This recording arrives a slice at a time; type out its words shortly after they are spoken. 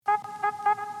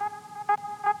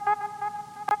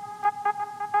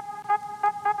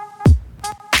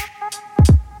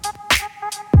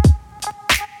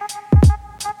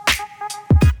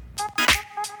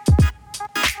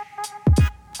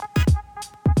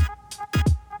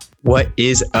What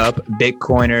is up,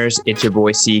 Bitcoiners? It's your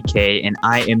boy CK, and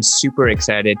I am super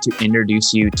excited to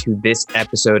introduce you to this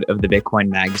episode of the Bitcoin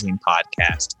Magazine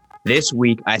podcast. This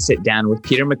week, I sit down with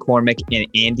Peter McCormack and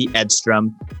Andy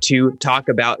Edstrom to talk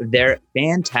about their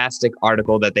fantastic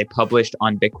article that they published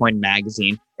on Bitcoin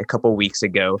Magazine a couple weeks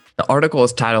ago. The article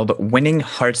is titled Winning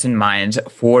Hearts and Minds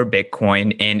for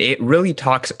Bitcoin, and it really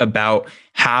talks about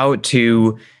how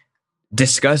to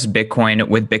discuss Bitcoin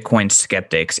with Bitcoin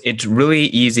skeptics. It's really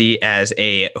easy as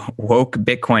a woke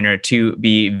Bitcoiner to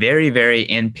be very,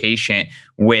 very impatient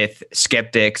with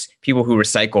skeptics, people who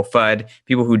recycle FUD,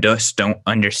 people who just don't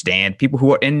understand, people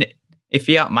who are in a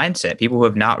fiat mindset, people who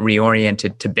have not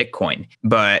reoriented to Bitcoin.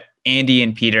 But Andy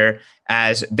and Peter,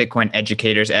 as Bitcoin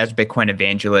educators, as Bitcoin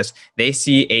evangelists, they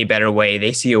see a better way.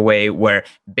 They see a way where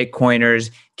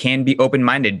Bitcoiners can be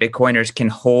open-minded. Bitcoiners can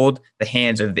hold the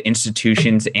hands of the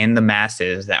institutions and the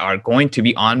masses that are going to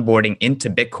be onboarding into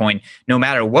Bitcoin no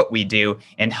matter what we do,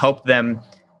 and help them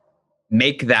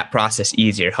make that process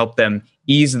easier, help them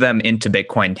ease them into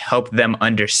Bitcoin, help them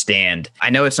understand. I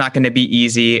know it's not going to be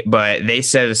easy, but they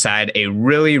set aside a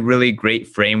really, really great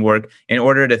framework in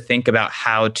order to think about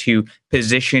how to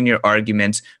position your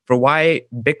arguments for why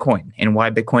Bitcoin and why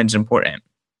Bitcoin is important.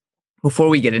 Before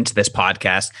we get into this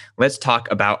podcast, let's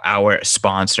talk about our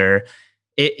sponsor.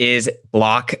 It is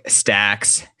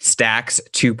Blockstacks, Stacks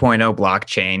 2.0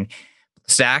 blockchain.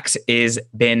 Stacks has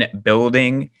been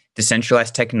building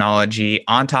decentralized technology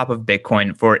on top of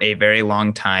Bitcoin for a very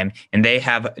long time. And they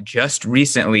have just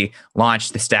recently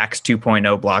launched the Stacks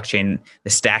 2.0 blockchain, the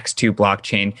Stacks 2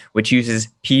 blockchain, which uses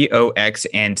POX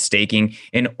and staking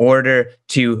in order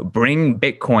to bring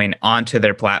Bitcoin onto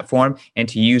their platform and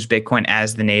to use Bitcoin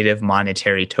as the native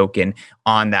monetary token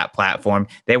on that platform.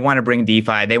 They want to bring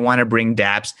DeFi, they want to bring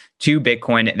dApps to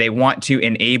Bitcoin. They want to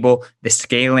enable the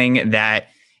scaling that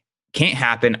can't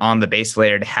happen on the base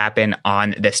layer to happen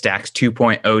on the Stacks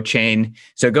 2.0 chain.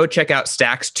 So go check out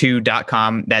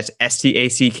stacks2.com. That's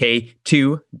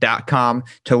STACK2.com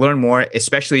to learn more,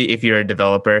 especially if you're a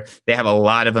developer. They have a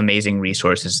lot of amazing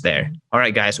resources there. All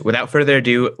right, guys, without further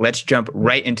ado, let's jump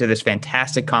right into this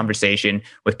fantastic conversation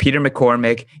with Peter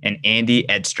McCormack and Andy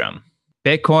Edstrom.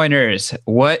 Bitcoiners,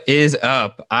 what is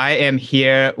up? I am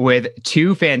here with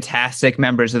two fantastic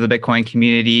members of the Bitcoin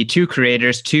community, two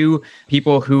creators, two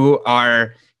people who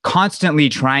are constantly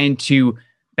trying to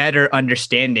better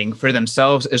understanding for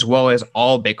themselves as well as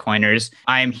all Bitcoiners.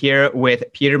 I am here with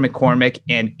Peter McCormack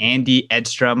and Andy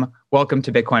Edstrom. Welcome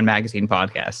to Bitcoin Magazine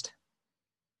podcast.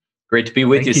 Great to be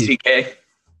with you, CK.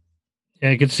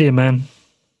 Yeah, good to see you, man.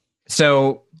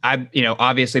 So I've,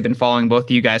 obviously been following both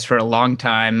of you guys for a long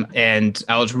time, and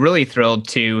I was really thrilled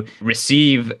to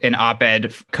receive an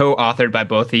op-ed co-authored by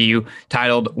both of you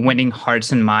titled Winning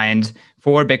Hearts and Minds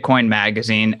for Bitcoin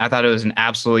Magazine. I thought it was an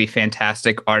absolutely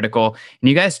fantastic article, and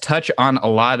you guys touch on a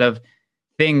lot of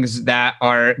things that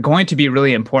are going to be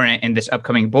really important in this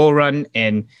upcoming bull run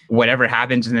and whatever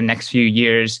happens in the next few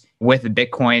years with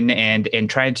Bitcoin, and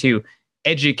trying to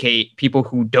educate people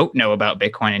who don't know about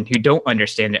Bitcoin and who don't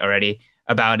understand it already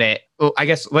about it. Well, I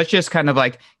guess let's just kind of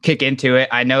kick into it.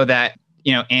 I know that,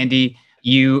 Andy,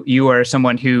 you are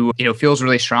someone who, feels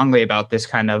really strongly about this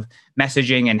kind of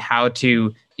messaging and how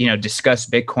to, discuss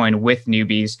Bitcoin with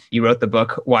newbies. You wrote the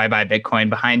book, Why Buy Bitcoin,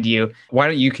 behind you. Why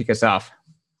don't you kick us off?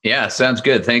 Yeah, sounds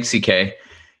good. Thanks, CK.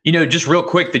 Just real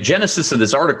quick, the genesis of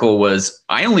this article was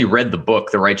I only read the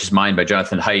book, The Righteous Mind by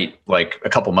Jonathan Haidt, a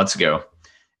couple months ago.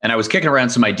 And I was kicking around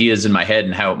some ideas in my head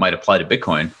and how it might apply to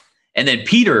Bitcoin. And then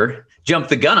Peter jumped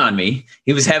the gun on me.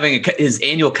 He was having his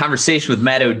annual conversation with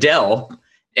Matt Odell,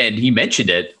 and he mentioned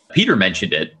it. Peter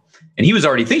mentioned it, and he was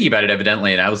already thinking about it,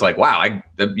 evidently. And I was like, wow, I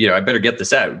better get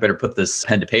this out. I better put this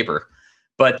pen to paper.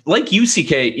 But like you,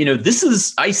 CK,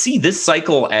 I see this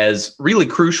cycle as really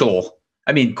crucial.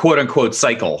 I mean, quote unquote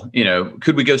cycle.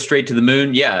 Could we go straight to the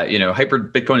moon? Yeah. Hyper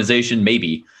Bitcoinization,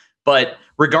 maybe. But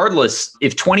regardless,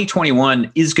 if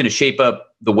 2021 is going to shape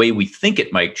up the way we think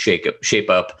it might shape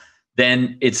up,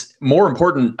 then it's more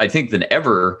important, I think, than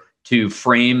ever to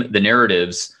frame the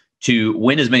narratives to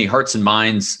win as many hearts and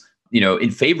minds, in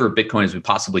favor of Bitcoin as we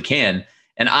possibly can.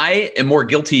 And I am more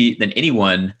guilty than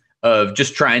anyone of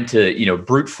just trying to,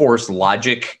 brute force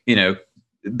logic,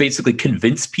 basically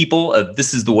convince people of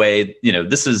this is the way,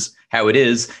 this is how it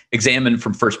is, examine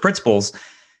from first principles.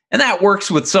 And that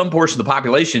works with some portion of the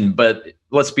population, but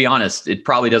let's be honest, it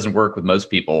probably doesn't work with most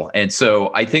people. And so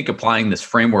I think applying this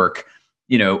framework,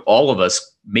 all of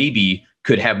us maybe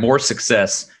could have more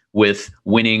success with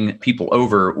winning people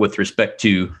over with respect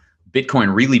to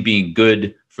Bitcoin really being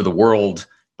good for the world,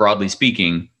 broadly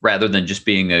speaking, rather than just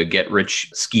being a get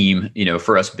rich scheme,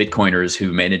 for us Bitcoiners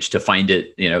who managed to find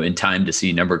it, in time to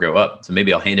see number go up. So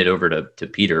maybe I'll hand it over to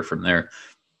Peter from there.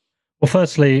 Well,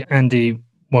 firstly, Andy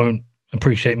won't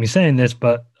appreciate me saying this,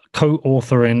 but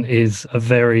co-authoring is a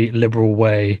very liberal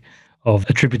way of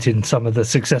attributing some of the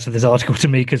success of this article to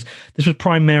me, because this was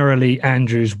primarily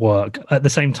Andrew's work. At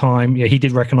the same time, he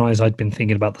did recognize I'd been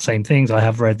thinking about the same things. I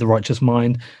have read The Righteous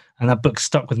Mind, and that book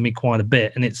stuck with me quite a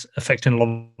bit, and it's affecting a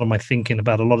lot of my thinking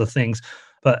about a lot of things.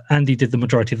 But Andy did the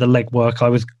majority of the legwork. I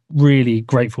was really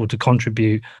grateful to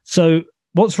contribute. So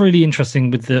what's really interesting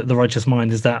with the Righteous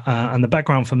Mind is that, and the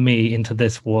background for me into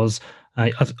this was,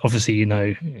 obviously,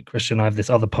 Christian, I have this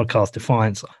other podcast,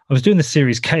 Defiance. I was doing this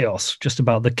series Chaos, just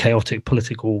about the chaotic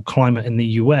political climate in the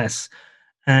US.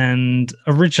 And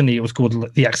originally it was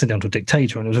called The Accidental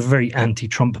Dictator, and it was a very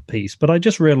anti-Trump piece. But I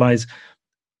just realized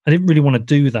I didn't really want to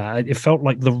do that. It felt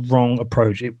like the wrong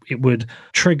approach. It would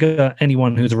trigger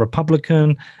anyone who's a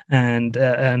Republican, and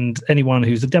anyone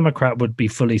who's a Democrat would be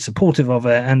fully supportive of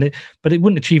it. But it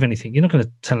wouldn't achieve anything. You're not going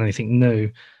to tell anything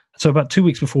new. So about 2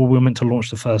 weeks before we were meant to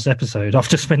launch the first episode,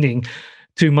 after spending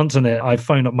 2 months on it, I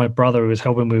phoned up my brother who was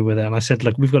helping me with it, and I said,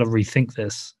 look, we've got to rethink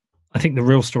this. I think the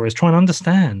real story is try and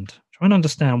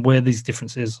understand where these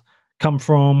differences come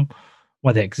from,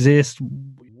 why they exist,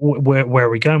 where are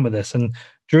we going with this. And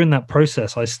during that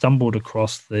process, I stumbled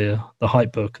across the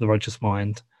hype book, The Righteous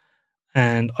Mind,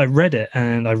 and I read it,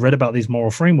 and I read about these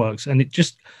moral frameworks, and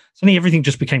suddenly everything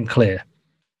just became clear.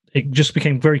 It just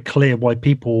became very clear why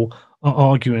people are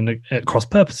arguing at cross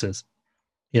purposes.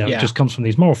 It just comes from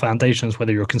these moral foundations,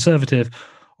 whether you're a conservative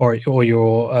or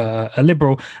you're a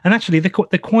liberal. And actually, they're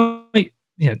quite,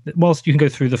 whilst you can go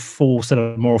through the full set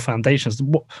of moral foundations,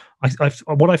 what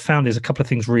I found is a couple of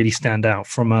things really stand out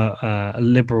from a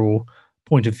liberal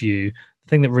point of view. The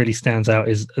thing that really stands out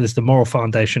is the moral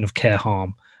foundation of care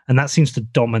harm, and that seems to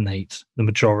dominate the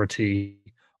majority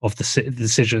of the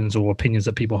decisions or opinions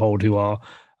that people hold who are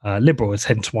liberal. It's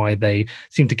hence why they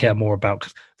seem to care more about,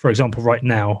 for example, right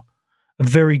now, a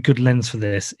very good lens for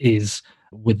this is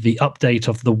with the update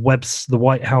of the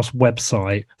White House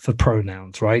website for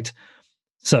pronouns, right?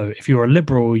 So if you're a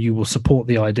liberal, you will support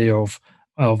the idea of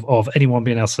anyone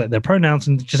being able to select their pronouns,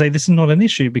 and just say this is not an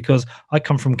issue because I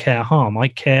come from care harm. I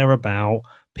care about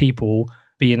people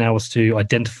being able to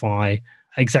identify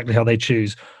exactly how they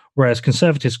choose, whereas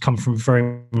conservatives come from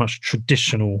very much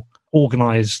traditional,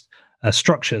 organized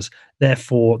structures.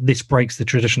 Therefore, this breaks the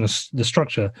tradition of the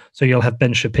structure. So you'll have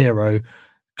Ben Shapiro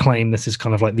claim this is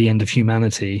kind of like the end of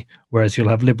humanity, whereas you'll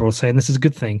have liberals saying this is a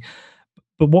good thing.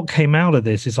 But what came out of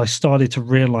this is I started to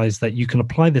realize that you can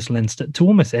apply this lens to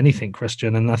almost anything,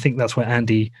 Christian. And I think that's what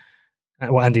Andy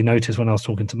noticed when I was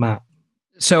talking to Matt.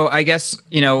 So I guess,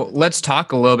 let's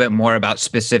talk a little bit more about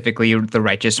specifically The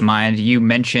Righteous Mind. You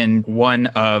mentioned one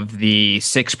of the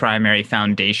 6 primary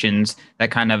foundations that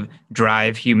kind of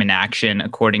drive human action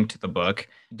according to the book.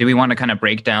 Do we want to kind of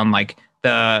break down like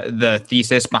the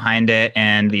thesis behind it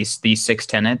and these 6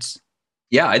 tenets?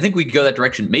 Yeah, I think we could go that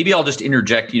direction. Maybe I'll just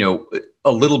interject,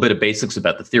 a little bit of basics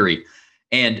about the theory.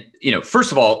 And,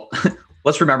 first of all,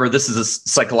 let's remember this is a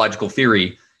psychological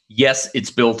theory. Yes,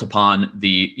 it's built upon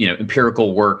the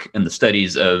empirical work and the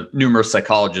studies of numerous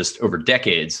psychologists over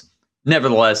decades.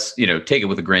 Nevertheless, take it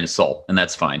with a grain of salt, and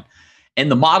that's fine. And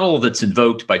the model that's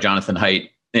invoked by Jonathan Haidt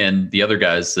and the other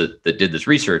guys that did this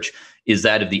research is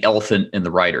that of the elephant and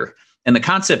the rider. And the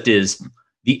concept is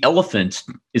the elephant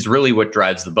is really what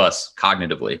drives the bus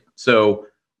cognitively. So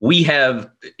we have,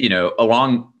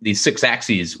 along these 6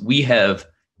 axes, we have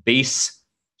base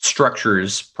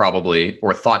structures probably,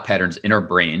 or thought patterns in our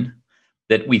brain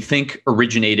that we think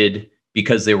originated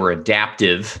because they were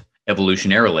adaptive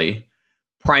evolutionarily,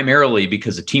 primarily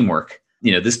because of teamwork.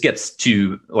 This gets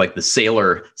to like the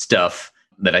Saylor stuff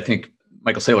that I think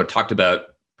Michael Saylor talked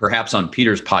about perhaps on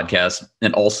Peter's podcast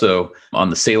and also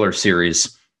on the Saylor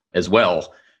series as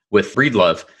well with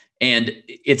Breedlove. And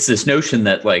it's this notion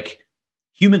that like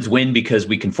humans win because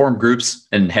we can form groups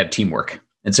and have teamwork.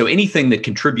 And so anything that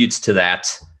contributes to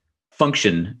that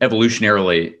function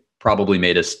evolutionarily probably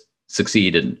made us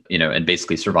succeed and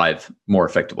basically survive more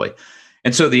effectively.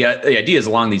 And so the idea is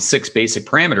along these 6 basic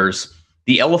parameters,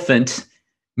 the elephant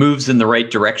moves in the right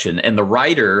direction, and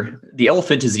the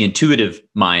elephant is the intuitive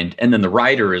mind, and then the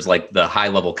rider is like the high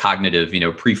level cognitive,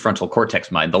 prefrontal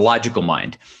cortex mind, the logical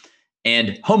mind.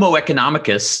 And Homo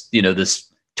economicus, this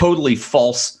totally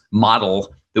false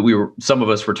model that some of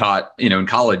us were taught, in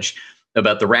college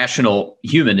about the rational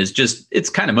human it's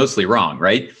kind of mostly wrong,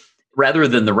 right? Rather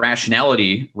than the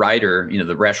rationality rider,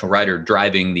 the rational rider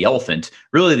driving the elephant,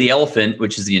 really the elephant,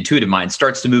 which is the intuitive mind,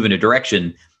 starts to move in a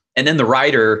direction. And then the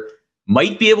rider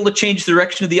might be able to change the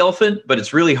direction of the elephant, but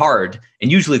it's really hard.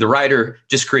 And usually the writer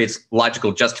just creates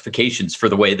logical justifications for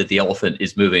the way that the elephant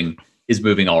is moving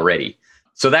already.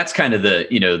 So that's kind of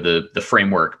the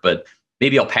framework. But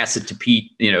maybe I'll pass it to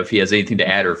Pete, if he has anything to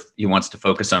add or if he wants to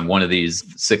focus on one of these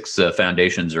 6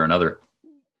 foundations or another.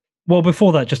 Well,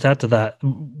 before that, just to add to that,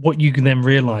 what you can then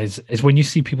realize is when you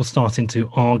see people starting to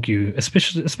argue,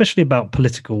 especially about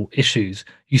political issues,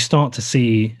 you start to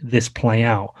see this play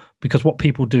out, because what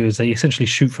people do is they essentially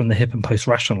shoot from the hip and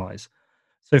post-rationalize.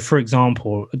 So, for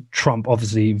example, Trump,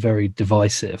 obviously very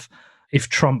divisive. If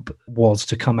Trump was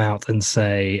to come out and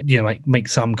say, make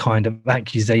some kind of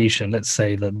accusation, let's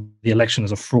say that the election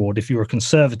is a fraud, if you're a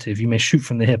conservative, you may shoot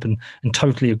from the hip and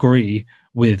totally agree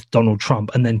with Donald Trump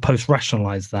and then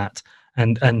post-rationalize that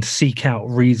and seek out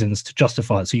reasons to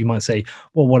justify it. So you might say,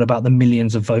 well, what about the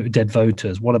millions of dead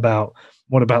voters? What about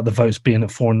the votes being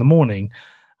at 4 a.m?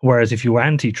 Whereas if you were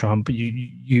anti-Trump,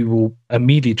 you will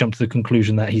immediately jump to the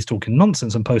conclusion that he's talking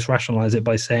nonsense and post-rationalize it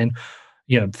by saying,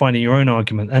 finding your own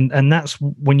argument. And that's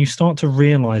when you start to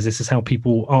realize this is how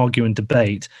people argue and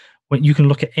debate. When you can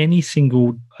look at any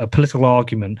single political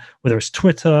argument, whether it's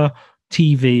Twitter,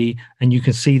 TV, and you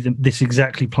can see this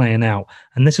exactly playing out.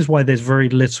 And this is why there's very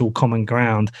little common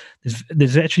ground.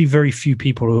 There's actually very few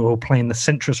people who are playing the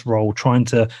centrist role, trying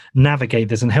to navigate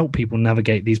this and help people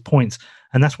navigate these points.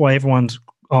 And that's why everyone's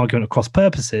arguing at cross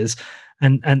purposes.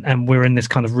 And we're in this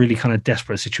kind of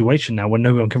desperate situation now where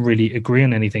no one can really agree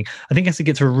on anything. I think as it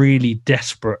gets to a really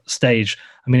desperate stage,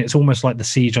 I mean, it's almost like the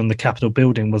siege on the Capitol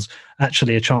building was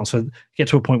actually a chance to get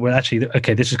to a point where actually,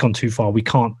 okay, this has gone too far. We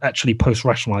can't actually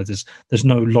post-rationalize this. There's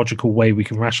no logical way we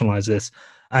can rationalize this.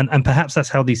 And perhaps that's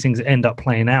how these things end up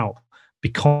playing out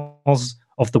because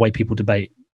of the way people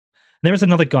debate. There is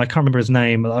another guy, I can't remember his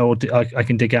name, or I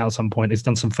can dig out at some point. He's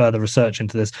done some further research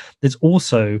into this. There's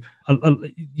also,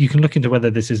 you can look into whether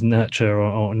this is nurture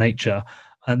or nature.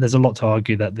 And there's a lot to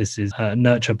argue that this is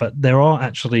nurture, but there are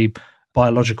actually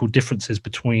biological differences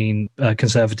between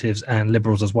conservatives and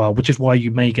liberals as well, which is why you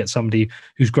may get somebody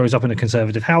who grows up in a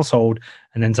conservative household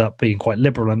and ends up being quite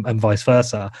liberal and vice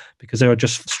versa, because there are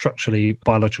just structurally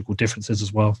biological differences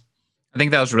as well. I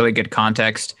think that was really good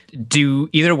context. Do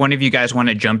either one of you guys want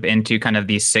to jump into kind of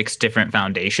these 6 different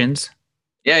foundations?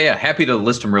 Yeah. Happy to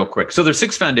list them real quick. So there's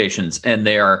 6 foundations, and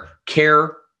they are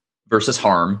care versus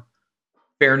harm,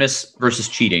 fairness versus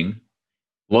cheating,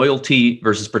 loyalty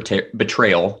versus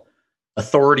betrayal,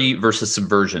 authority versus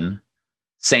subversion,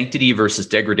 sanctity versus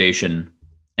degradation,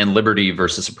 and liberty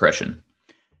versus oppression.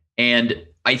 And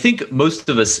I think most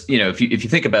of us, if you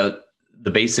think about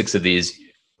the basics of these,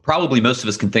 probably most of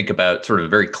us can think about sort of a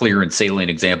very clear and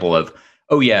salient example of,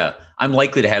 oh yeah, I'm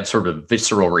likely to have sort of a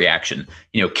visceral reaction.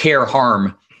 Care,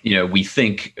 harm, we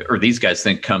think, or these guys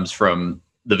think, comes from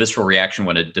the visceral reaction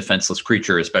when a defenseless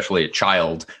creature, especially a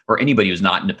child or anybody who's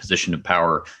not in a position of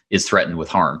power, is threatened with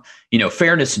harm.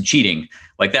 Fairness and cheating,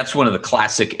 like that's one of the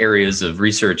classic areas of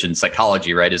research in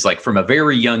psychology, right? Is like from a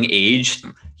very young age,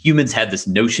 humans had this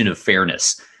notion of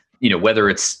fairness. Whether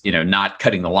it's, not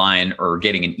cutting the line or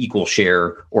getting an equal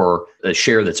share or a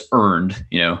share that's earned,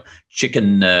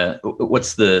 chicken,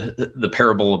 what's the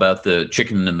parable about the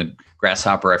chicken and the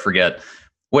grasshopper? I forget.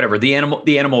 Whatever, the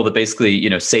animal that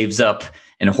basically, saves up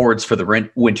and hoards for the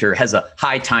winter has a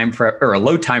or a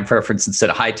low time preference instead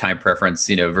of high time preference,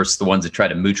 versus the ones that try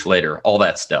to mooch later, all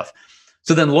that stuff.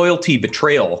 So then loyalty,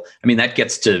 betrayal, I mean, that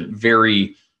gets to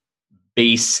very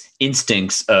base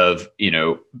instincts of,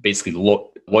 basically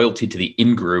loyalty to the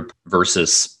in-group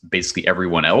versus basically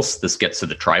everyone else. This gets to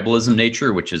the tribalism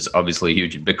nature, which is obviously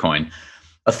huge in Bitcoin.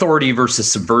 Authority versus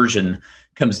subversion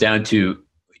comes down to,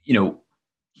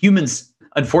 humans,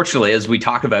 unfortunately, as we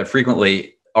talk about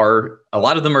frequently, a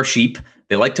lot of them are sheep.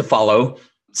 They like to follow.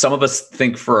 Some of us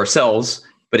think for ourselves,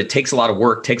 but it takes a lot of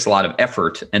work, takes a lot of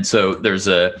effort. And so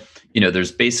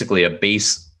there's basically a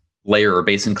base layer or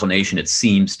base inclination, it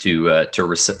seems, to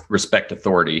respect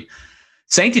authority.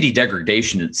 Sanctity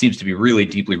degradation, it seems to be really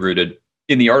deeply rooted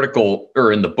in the article,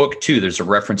 or in the book too. There's a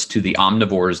reference to the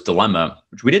omnivore's dilemma,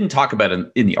 which we didn't talk about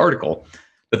in the article,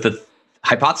 but the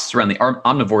hypothesis around the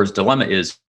omnivore's dilemma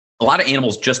is a lot of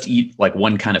animals just eat like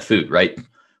one kind of food, right?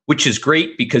 Which is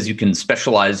great because you can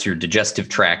specialize your digestive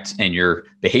tract and your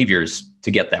behaviors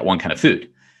to get that one kind of food.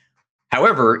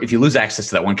 However, if you lose access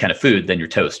to that one kind of food, then you're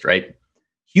toast, right?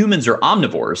 Humans are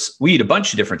omnivores. We eat a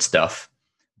bunch of different stuff.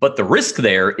 But the risk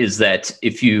there is that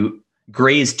if you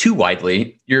graze too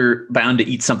widely, you're bound to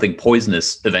eat something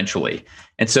poisonous eventually.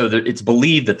 And so it's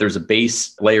believed that there's a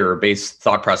base layer or base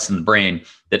thought process in the brain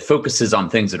that focuses on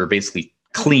things that are basically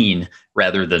clean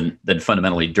rather than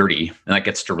fundamentally dirty. And that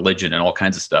gets to religion and all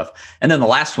kinds of stuff. And then the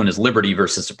last one is liberty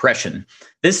versus oppression.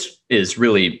 This is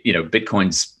really,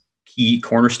 Bitcoin's key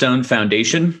cornerstone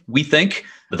foundation, we think.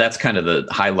 But that's kind of the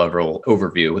high level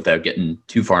overview without getting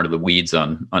too far into the weeds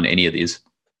on any of these.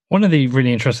 One of the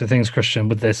really interesting things, Christian,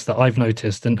 with this that I've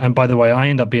noticed, and by the way, I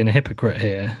end up being a hypocrite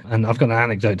here, and I've got an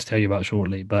anecdote to tell you about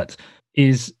shortly, but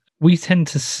is we tend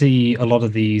to see a lot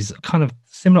of these kind of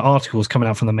similar articles coming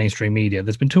out from the mainstream media.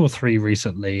 There's been 2 or 3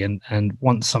 recently, and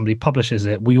once somebody publishes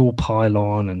it, we all pile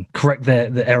on and correct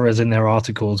the errors in their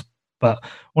articles. But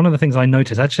one of the things I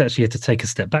noticed, I actually had to take a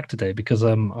step back today because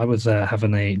I was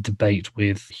having a debate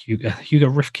with Hugo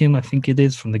Rifkin, I think it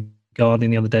is, from The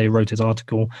Guardian the other day, wrote his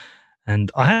article.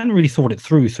 And I hadn't really thought it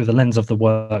through the lens of the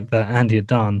work that Andy had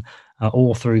done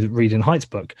or through reading Haidt's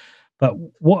book. But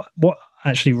what I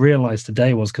actually realized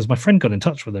today was, because my friend got in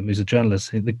touch with him, who's a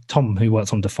journalist, Tom, who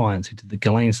works on Defiance, who did the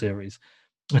Ghislaine series.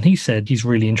 And he said he's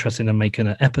really interested in making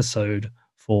an episode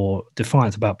for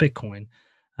Defiance about Bitcoin.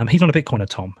 He's not a Bitcoiner,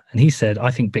 Tom. And he said, I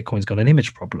think Bitcoin's got an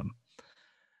image problem.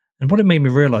 And what it made me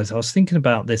realize, I was thinking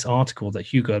about this article that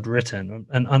Hugo had written.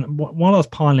 And while I was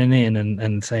piling in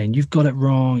and saying, you've got it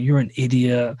wrong, you're an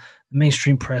idiot, the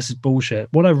mainstream press is bullshit,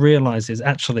 what I realized is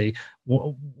actually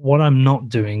what I'm not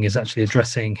doing is actually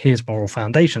addressing his moral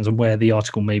foundations and where the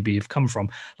article maybe have come from.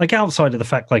 Like outside of the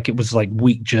fact, like it was like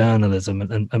weak journalism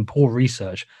and poor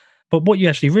research. But what you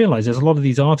actually realize is a lot of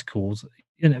these articles,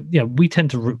 we tend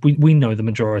to, we know the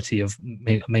majority of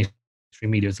mainstream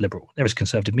media is liberal. There is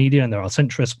conservative media and there are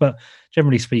centrists, but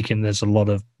generally speaking, there's a lot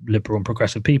of liberal and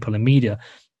progressive people in media.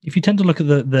 If you tend to look at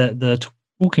the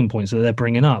talking points that they're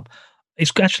bringing up,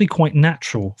 it's actually quite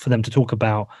natural for them to talk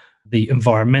about the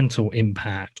environmental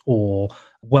impact or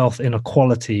wealth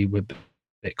inequality with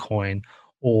Bitcoin,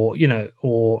 or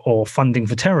or funding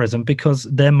for terrorism, because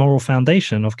their moral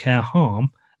foundation of care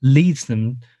harm leads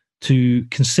them to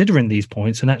considering these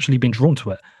points and actually being drawn to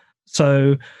it.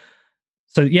 So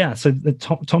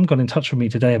Tom got in touch with me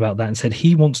today about that and said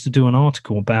he wants to do an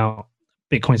article about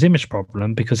Bitcoin's image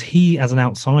problem, because he, as an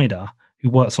outsider who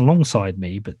works alongside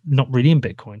me but not really in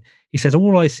Bitcoin, he says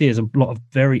all I see is a lot of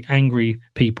very angry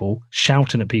people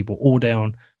shouting at people all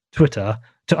down Twitter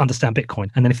to understand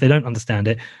Bitcoin, and then if they don't understand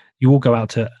it, you all go out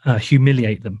to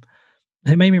humiliate them.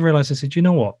 And it made me realize, I said, you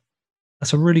know what,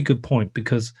 that's a really good point,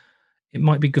 because it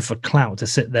might be good for clout to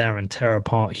sit there and tear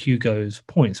apart Hugo's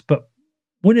points, but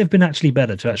wouldn't it have been actually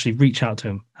better to actually reach out to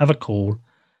him, have a call,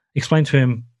 explain to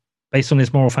him based on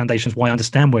his moral foundations why I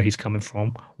understand where he's coming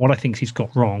from, what I think he's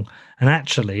got wrong, and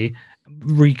actually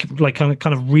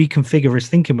kind of reconfigure his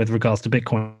thinking with regards to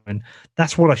Bitcoin?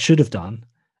 That's what I should have done,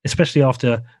 especially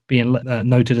after being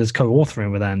noted as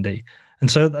co-authoring with Andy.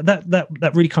 And so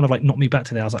that really kind of like knocked me back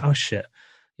to there. I was like, oh shit,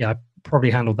 yeah, I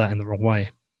probably handled that in the wrong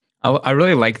way. I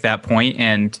really like that point,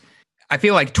 and I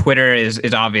feel like Twitter is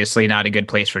obviously not a good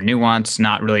place for nuance,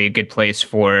 not really a good place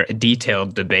for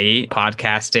detailed debate.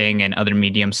 Podcasting and other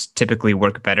mediums typically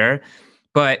work better,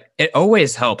 but it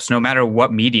always helps, no matter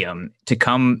what medium, to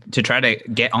try to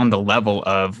get on the level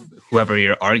of whoever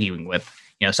you're arguing with.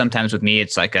 Sometimes with me,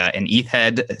 it's like an ETH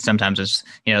head. Sometimes it's,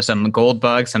 some gold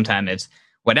bug. Sometimes it's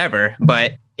whatever.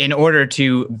 But in order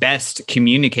to best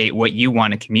communicate what you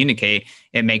want to communicate,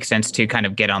 it makes sense to kind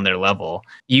of get on their level.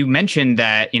 You mentioned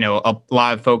that, a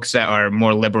lot of folks that are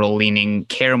more liberal leaning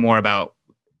care more about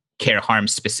care harm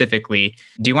specifically.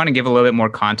 Do you want to give a little bit more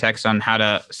context on how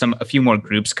a few more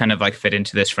groups kind of like fit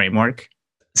into this framework?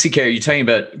 CK, are you talking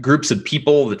about groups of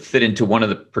people that fit into one of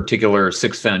the particular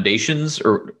 6 foundations,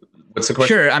 or what's the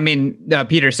question? Sure. I mean,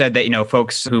 Peter said that,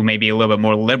 folks who may be a little bit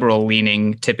more liberal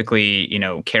leaning, typically,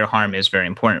 care harm is very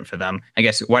important for them. I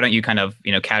guess, why don't you kind of,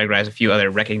 categorize a few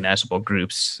other recognizable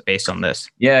groups based on this?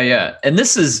 Yeah. And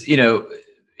this is,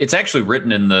 it's actually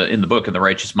written in the book, In the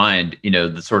Righteous Mind,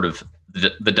 the sort of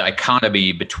the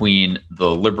dichotomy between the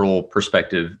liberal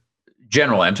perspective.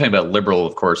 Generally, I'm talking about liberal,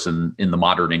 of course, in the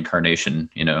modern incarnation,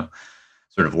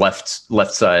 sort of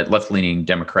left side, left-leaning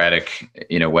Democratic,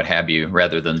 what have you,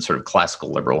 rather than sort of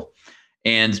classical liberal.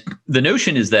 And the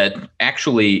notion is that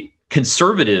actually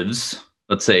conservatives,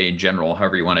 let's say in general,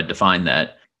 however you want to define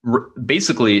that,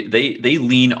 basically they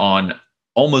lean on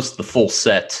almost the full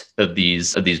set of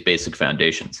these basic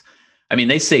foundations. I mean,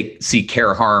 they see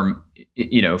care harm,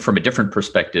 from a different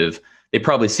perspective. They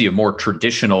probably see a more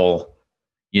traditional,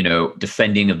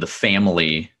 defending of the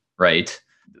family, right?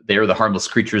 They're the harmless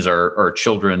creatures are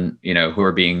children, who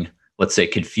are being, let's say,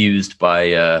 confused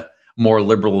by more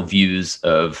liberal views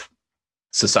of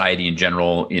society in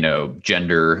general,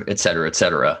 gender, et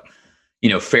cetera,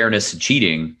 fairness and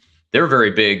cheating. They're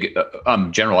very big.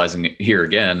 I'm generalizing here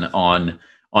again on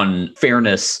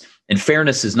fairness And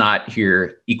fairness is not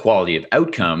here equality of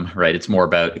outcome, right? It's more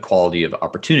about equality of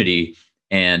opportunity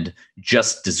and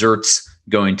just desserts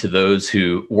going to those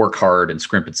who work hard and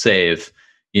scrimp and save,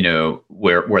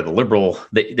 where the liberal,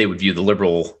 they would view the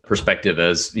liberal perspective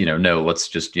as, no, let's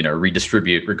just,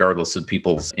 redistribute regardless of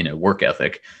people's, work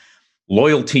ethic.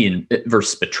 Loyalty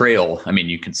versus betrayal. I mean,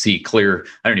 you can see clear.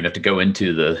 I don't even have to go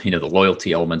into the the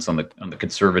loyalty elements on the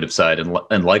conservative side,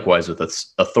 and likewise with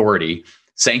authority,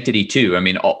 sanctity too. I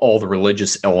mean, all the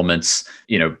religious elements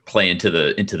play into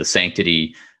the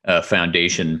sanctity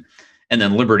foundation, and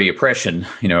then liberty oppression.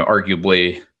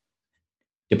 Arguably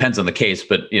depends on the case,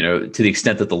 but to the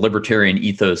extent that the libertarian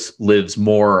ethos lives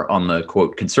more on the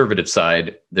quote conservative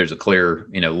side, there's a clear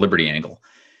liberty angle.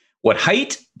 What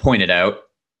Haidt pointed out.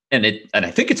 And I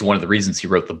think it's one of the reasons he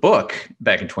wrote the book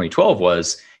back in 2012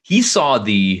 was he saw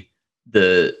the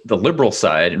liberal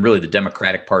side and really the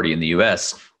Democratic Party in the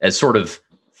U.S. as sort of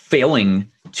failing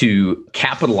to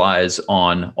capitalize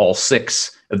on all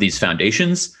six of these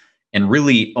foundations and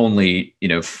really only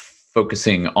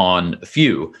focusing on a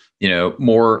few,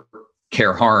 more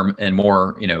care harm and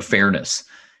more of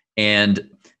and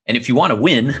if you want to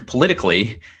win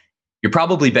politically, you're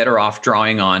probably better off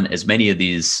drawing on as many of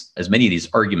these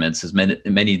arguments, as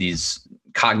many of these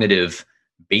cognitive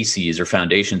bases or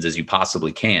foundations as you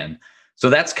possibly can. So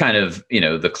that's kind of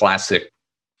the classic,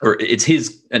 or it's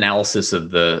his analysis of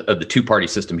the two-party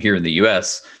system here in the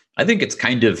U.S. I think it's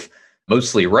kind of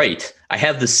mostly right. I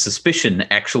have this suspicion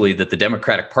actually that the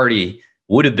Democratic Party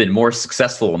would have been more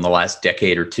successful in the last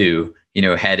decade or two,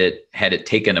 had it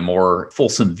taken a more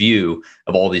fulsome view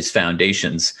of all these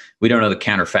foundations. We don't know the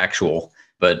counterfactual,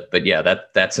 but yeah,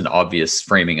 that's an obvious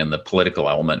framing in the political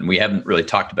element. And we haven't really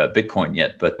talked about Bitcoin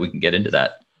yet, but we can get into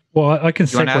that. Well, I can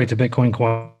segue to Bitcoin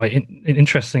quite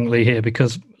interestingly here,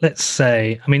 because let's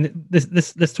say, I mean,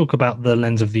 let's talk about the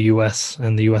lens of the US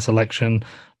and the US election.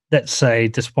 Let's say,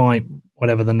 despite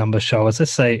whatever the numbers show us,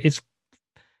 let's say it's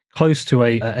close to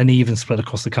an even split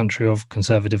across the country of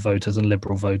conservative voters and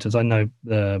liberal voters. I know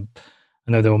there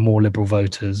were more liberal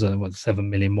voters, 7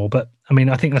 million more, but I mean,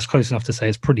 I think that's close enough to say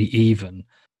it's pretty even.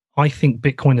 I think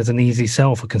Bitcoin is an easy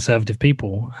sell for conservative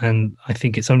people, and I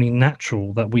think it's only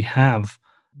natural that we have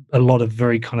a lot of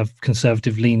very kind of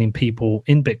conservative leaning people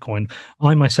in Bitcoin.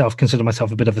 I myself consider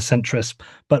myself a bit of a centrist,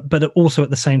 but also at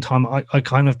the same time, I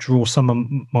kind of draw some of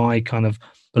my kind of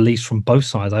beliefs from both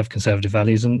sides. I have conservative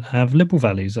values and have liberal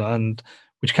values, and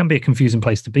which can be a confusing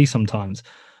place to be sometimes.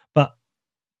 But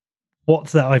what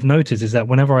that I've noticed is that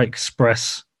whenever I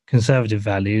express conservative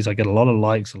values, I get a lot of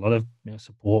likes, a lot of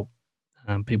support.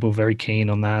 People are very keen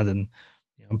on that, and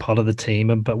I'm part of the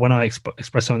team. But when I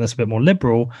express something that's a bit more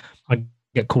liberal, I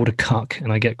get called a cuck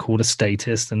and I get called a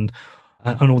statist, and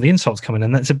all the insults coming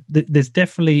in. There's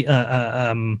definitely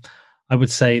I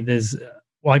would say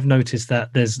I've noticed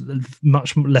that there's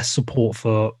much less support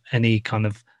for any kind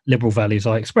of liberal values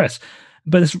I express.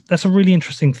 But that's a really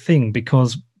interesting thing,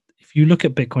 because if you look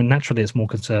at Bitcoin, naturally it's more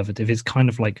conservative. It's kind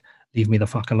of like, leave me the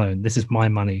fuck alone. This is my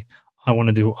money. I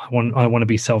want to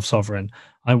be self-sovereign.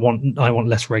 I want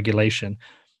less regulation.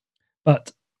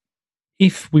 But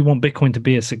if we want Bitcoin to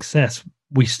be a success,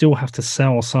 we still have to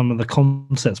sell some of the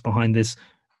concepts behind this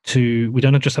we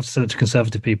don't just have to sell it to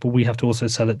conservative people. We have to also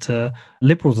sell it to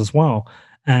liberals as well.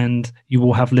 And you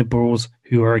will have liberals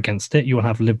who are against it. You will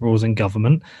have liberals in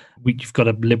government. You've got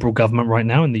a liberal government right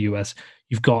now in the US.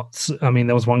 You've got,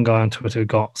 there was one guy on Twitter who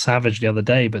got savage the other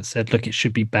day, but said, look, it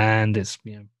should be banned. It's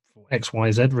for X, Y,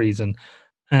 Z reason.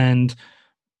 And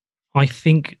I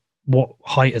think what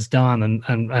Haidt has done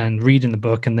and reading the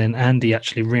book, and then Andy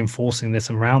actually reinforcing this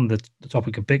around the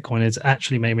topic of Bitcoin, has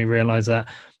actually made me realize that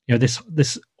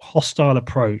this hostile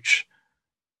approach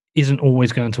isn't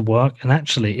always going to work, and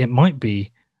actually it might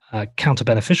be counter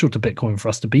beneficial to Bitcoin for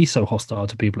us to be so hostile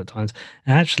to people at times.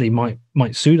 It actually might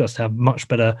suit us to have much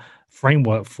better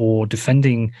framework for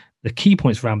defending the key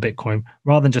points around Bitcoin,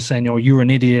 rather than just saying, you're an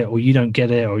idiot, or you don't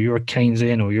get it, or you're a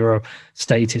Keynesian, or you're a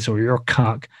statist, or you're a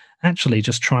cuck. Actually,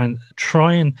 just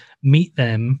try and meet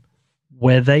them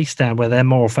where they stand, where their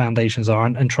moral foundations are,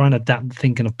 and try and adapt the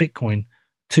thinking of Bitcoin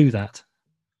to that.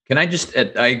 Can I just,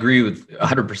 I agree with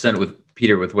 100% with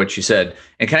Peter with what you said.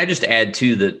 And can I just add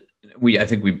too that I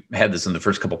think we had this in the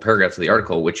first couple paragraphs of the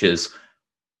article, which is,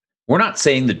 we're not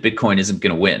saying that Bitcoin isn't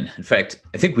going to win. In fact,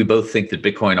 I think we both think that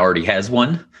Bitcoin already has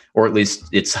won, or at least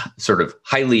it's sort of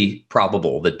highly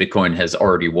probable that Bitcoin has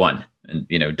already won. And,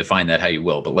 define that how you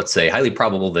will, but let's say highly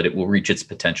probable that it will reach its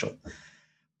potential.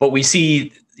 But we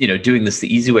see, doing this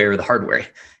the easy way or the hard way.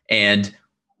 And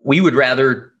we would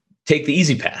rather take the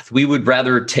easy path. We would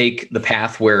rather take the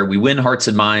path where we win hearts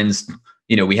and minds.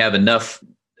 We have enough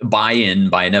buy-in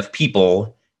by enough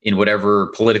people, in whatever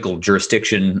political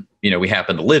jurisdiction, we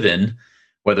happen to live in,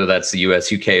 whether that's the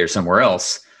US, UK, or somewhere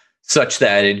else, such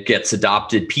that it gets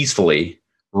adopted peacefully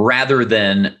rather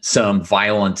than some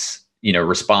violent,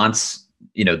 response,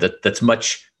 that's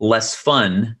much less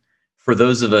fun for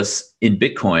those of us in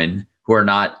Bitcoin who are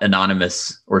not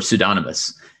anonymous or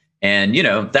pseudonymous. And,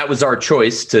 that was our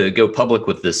choice to go public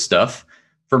with this stuff.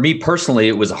 For me personally,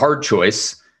 it was a hard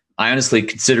choice. I honestly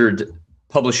considered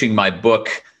publishing my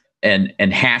book and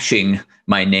hashing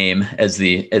my name as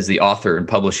the author and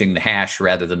publishing the hash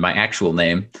rather than my actual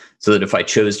name, so that if I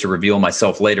chose to reveal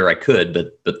myself later, I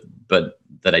could, but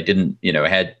that I didn't,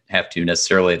 have to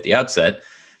necessarily at the outset.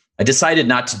 I decided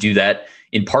not to do that,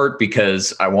 in part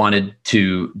because I wanted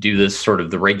to do this sort of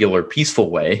the regular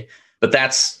peaceful way. But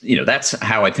that's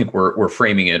how I think we're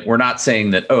framing it. We're not saying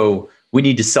that, oh, we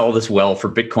need to sell this well for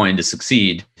Bitcoin to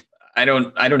succeed. I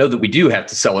don't know that we do have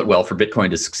to sell it well for Bitcoin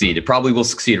to succeed. It probably will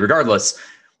succeed regardless.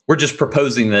 We're just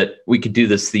proposing that we could do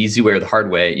this the easy way or the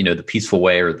hard way, the peaceful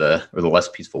way or the less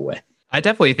peaceful way. I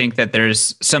definitely think that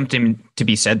there's something to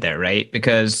be said there, right?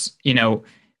 Because,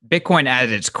 Bitcoin at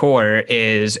its core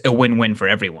is a win-win for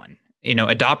everyone.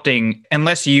 Adopting,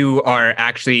 unless you are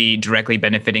actually directly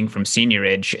benefiting from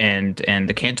seigniorage and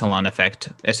the Cantillon effect,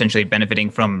 essentially benefiting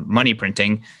from money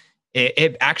printing,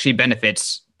 it actually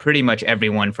benefits pretty much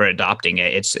everyone for adopting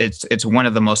it. It's one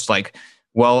of the most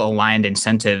well-aligned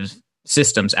incentive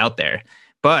systems out there.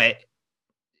 But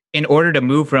in order to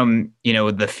move from,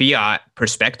 the fiat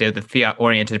perspective, the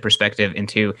fiat-oriented perspective,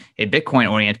 into a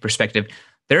Bitcoin-oriented perspective,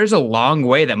 there's a long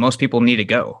way that most people need to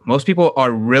go. Most people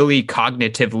are really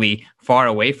cognitively far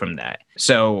away from that.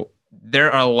 So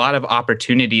there are a lot of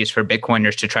opportunities for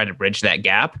Bitcoiners to try to bridge that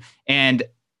gap. And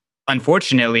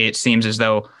unfortunately, it seems as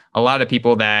though a lot of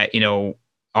people that,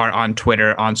 are on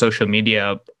Twitter, on social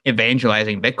media,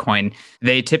 evangelizing Bitcoin,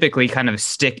 they typically kind of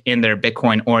stick in their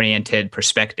Bitcoin-oriented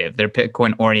perspective, their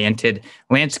Bitcoin-oriented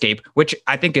landscape, which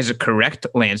I think is a correct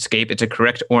landscape. It's a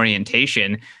correct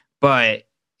orientation, but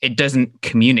it doesn't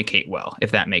communicate well, if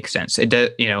that makes sense. It does,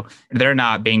 they're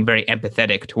not being very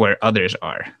empathetic to where others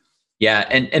are. Yeah,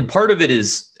 and part of it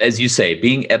is, as you say,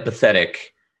 being empathetic,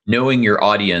 knowing your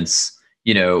audience.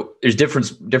 There's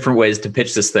different ways to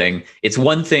pitch this thing. It's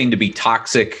one thing to be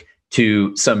toxic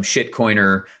to some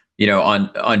shitcoiner,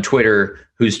 on Twitter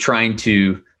who's trying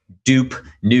to dupe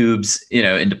noobs,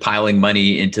 into piling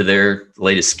money into their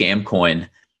latest scam coin.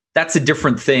 That's a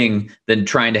different thing than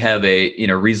trying to have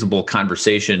a reasonable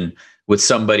conversation with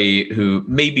somebody who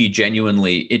may be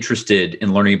genuinely interested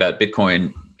in learning about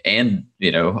Bitcoin and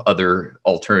other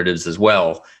alternatives as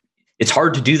well. It's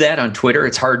hard to do that on Twitter.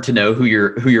 It's hard to know who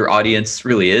your audience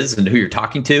really is and who you're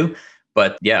talking to.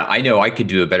 But yeah, I know I could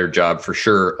do a better job for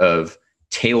sure of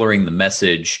tailoring the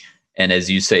message. And as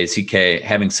you say, CK,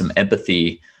 having some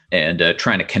empathy and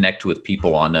trying to connect with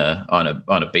people on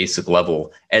a basic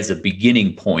level as a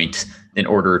beginning point in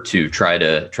order to try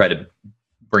to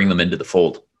bring them into the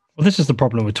fold. Well, this is the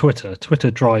problem with Twitter. Twitter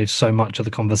drives so much of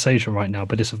the conversation right now,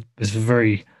 but it's a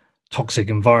very toxic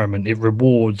environment. It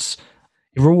rewards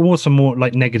some more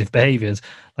negative behaviors.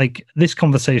 Like this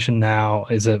conversation now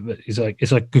is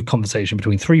a good conversation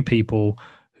between three people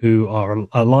who are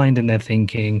aligned in their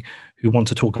thinking, who want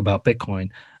to talk about Bitcoin.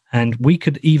 And we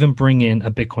could even bring in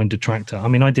a Bitcoin detractor. I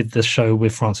mean, I did this show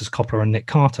with Francis Coppola and Nick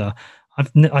Carter.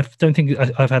 I don't think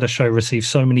I've had a show receive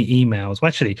so many emails. Well,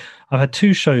 actually, I've had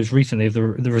two shows recently that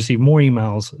received more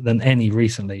emails than any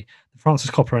recently. The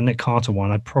Francis Coppola and Nick Carter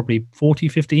one, I had probably 40,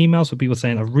 50 emails with people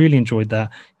saying, I really enjoyed that.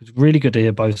 It was really good to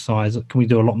hear both sides. Can we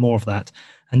do a lot more of that?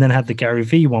 And then I had the Gary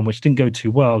Vee one, which didn't go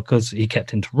too well because he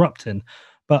kept interrupting.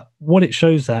 But what it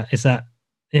shows that is that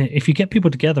if you get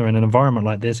people together in an environment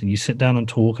like this and you sit down and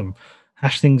talk and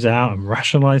hash things out and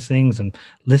rationalize things and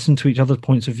listen to each other's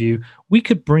points of view, we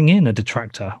could bring in a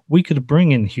detractor. We could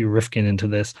bring in Hugh Rifkin into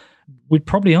this. We'd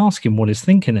probably ask him what his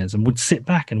thinking is, and we'd sit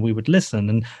back and we would listen,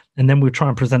 and then we'd try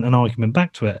and present an argument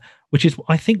back to it, which is,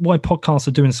 I think, why podcasts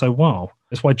are doing so well.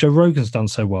 It's why Joe Rogan's done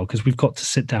so well, because we've got to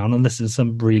sit down and listen to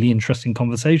some really interesting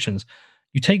conversations.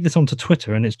 You take this onto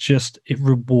Twitter and it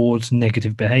rewards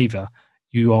negative behavior.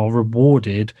 You are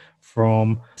rewarded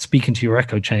from speaking to your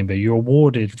echo chamber. You're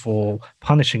rewarded for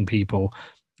punishing people.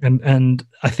 And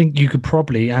I think you could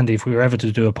probably, Andy, if we were ever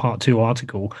to do a part 2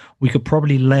 article, we could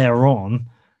probably layer on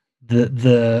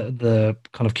the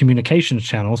kind of communications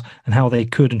channels and how they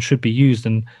could and should be used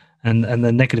and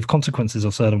the negative consequences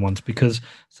of certain ones, because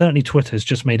certainly Twitter has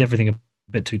just made everything a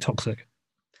bit too toxic.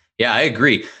 Yeah, I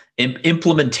agree.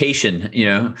 Implementation,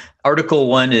 Article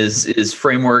 1 is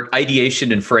framework,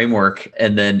 ideation and framework,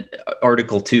 and then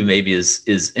Article 2 maybe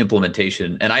is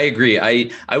implementation. And I agree.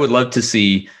 I would love to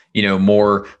see,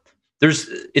 more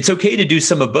it's okay to do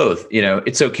some of both.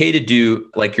 It's okay to do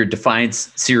like your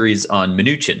Defiance series on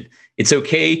Mnuchin. It's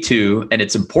okay to, and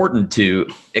it's important to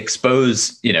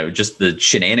expose, just the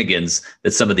shenanigans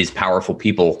that some of these powerful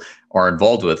people are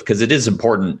involved with, because it is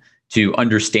important to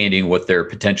understanding what their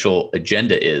potential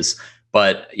agenda is.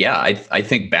 But yeah, I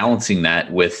think balancing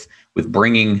that with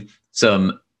bringing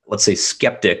some, let's say,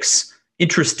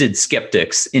 interested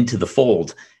skeptics into the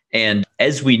fold. And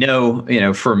as we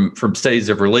know, from studies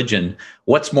of religion,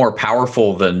 what's more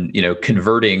powerful than,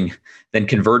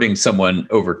 converting someone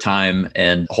over time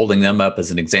and holding them up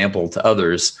as an example to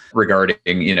others regarding,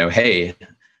 hey,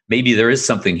 maybe there is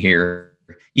something here.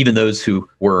 Even those who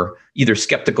were either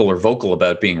skeptical or vocal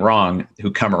about being wrong, who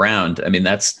come around. I mean,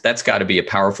 that's got to be a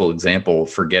powerful example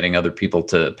for getting other people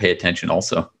to pay attention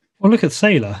also. Well, look at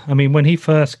Saylor. I mean, when he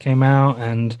first came out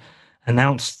and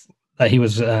announced that he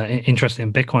was interested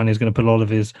in Bitcoin, he's going to put a lot of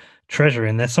his treasure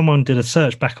in there. Someone did a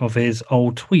search back of his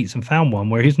old tweets and found one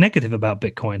where he's negative about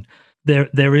Bitcoin.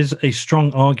 There is a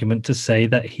strong argument to say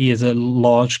that he is a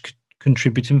large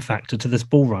contributing factor to this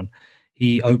bull run.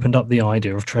 He opened up the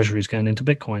idea of treasuries going into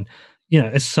Bitcoin.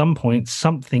 At some point,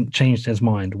 something changed his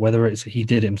mind, whether it's he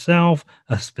did himself,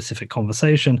 a specific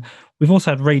conversation. We've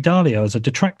also had Ray Dalio as a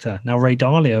detractor. Now, Ray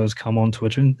Dalio has come on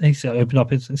Twitter and he opened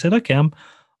up and said, okay,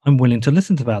 I'm willing to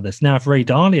listen to about this. Now, if Ray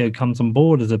Dalio comes on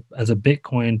board as a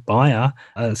Bitcoin buyer,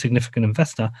 a significant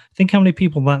investor, think how many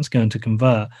people that's going to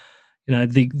convert.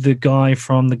 The guy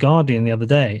from The Guardian the other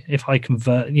day, if I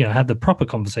convert, had the proper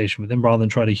conversation with him rather than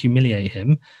try to humiliate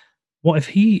him, what if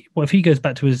he goes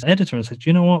back to his editor and says,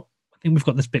 you know what, I think we've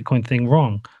got this Bitcoin thing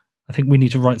wrong. I think we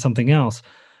need to write something else.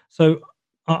 So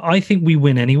I think we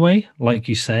win anyway, like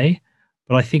you say,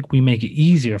 but I think we make it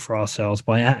easier for ourselves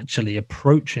by actually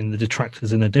approaching the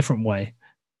detractors in a different way.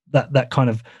 That kind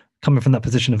of coming from that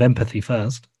position of empathy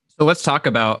first. So let's talk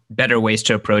about better ways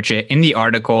to approach it. In the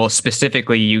article,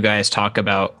 specifically, you guys talk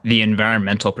about the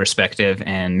environmental perspective,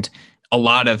 and a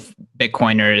lot of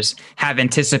Bitcoiners have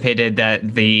anticipated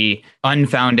that the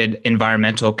unfounded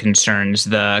environmental concerns,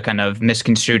 the kind of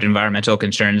misconstrued environmental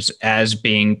concerns, as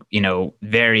being,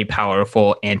 very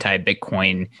powerful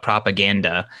anti-Bitcoin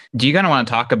propaganda. Do you kind of want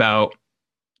to talk about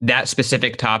that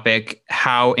specific topic,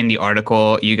 how in the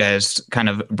article you guys kind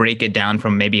of break it down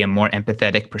from maybe a more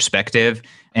empathetic perspective?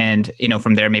 And,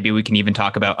 from there, maybe we can even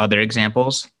talk about other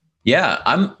examples. Yeah,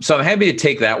 I'm happy to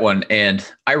take that one. And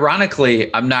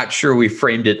ironically, I'm not sure we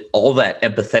framed it all that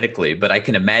empathetically, but I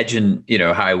can imagine,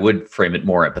 how I would frame it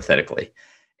more empathetically.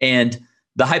 And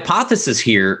the hypothesis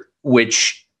here,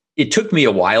 which it took me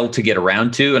a while to get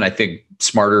around to, and I think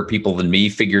smarter people than me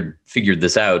figured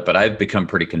this out, but I've become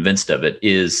pretty convinced of it,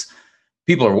 is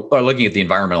people are looking at the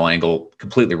environmental angle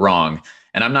completely wrong.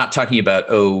 And I'm not talking about,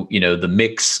 the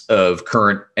mix of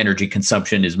current energy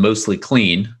consumption is mostly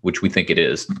clean, which we think it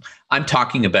is. I'm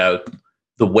talking about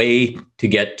the way to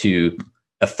get to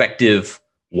effective,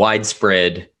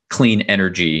 widespread, clean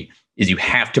energy is you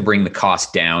have to bring the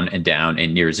cost down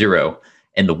and near zero.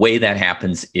 And the way that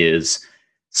happens is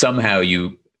somehow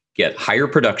you get higher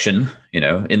production.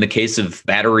 In the case of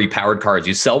battery powered cars,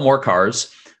 you sell more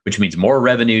cars, which means more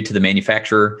revenue to the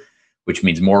manufacturer, which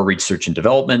means more research and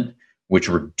development, which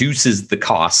reduces the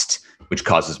cost, which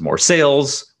causes more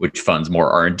sales, which funds more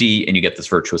R&D, and you get this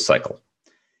virtuous cycle.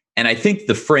 And I think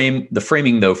the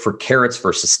framing though for carrots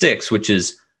versus sticks, which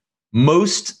is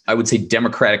most, I would say,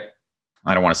 democratic,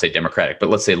 I don't want to say democratic, but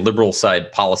let's say liberal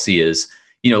side policy is,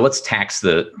 let's tax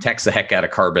the heck out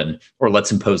of carbon, or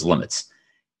let's impose limits.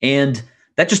 And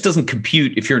that just doesn't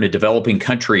compute if you're in a developing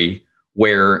country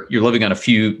where you're living on a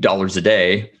few dollars a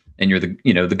day and you're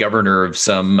the governor of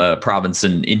some province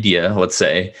in India, let's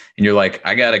say, and you're like,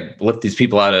 I got to lift these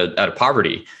people out of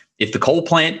poverty. If the coal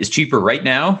plant is cheaper right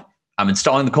now, I'm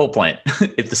installing the coal plant.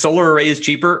 If the solar array is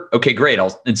cheaper, okay, great,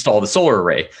 I'll install the solar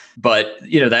array. But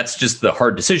that's just the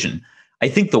hard decision. I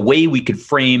think the way we could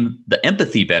frame the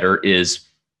empathy better is,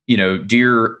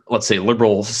 dear, let's say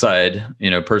liberal side,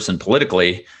 person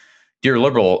politically, dear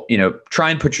liberal,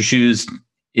 try and put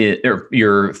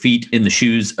your feet in the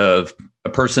shoes of a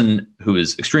person who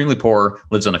is extremely poor,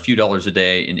 lives on a few dollars a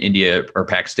day in India or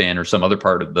Pakistan or some other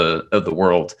part of the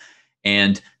world,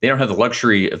 and they don't have the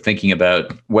luxury of thinking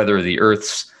about whether the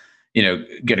Earth's going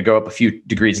to go up a few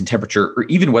degrees in temperature, or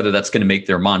even whether that's going to make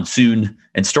their monsoon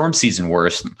and storm season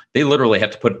worse. They literally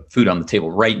have to put food on the table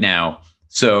right now.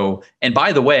 So, and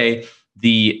by the way,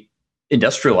 the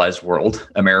industrialized world,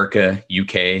 America,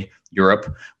 UK,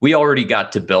 Europe, we already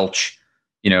got to belch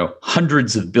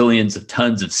hundreds of billions of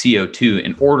tons of CO2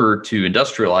 in order to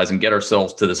industrialize and get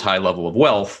ourselves to this high level of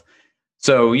wealth.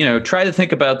 So, try to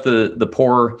think about the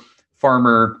poor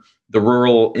farmer the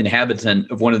rural inhabitant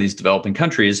of one of these developing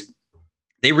countries,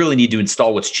 they really need to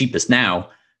install what's cheapest now.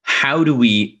 How do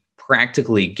we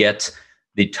practically get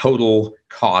the total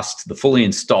cost, the fully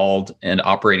installed and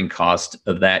operating cost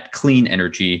of that clean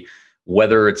energy,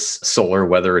 whether it's solar,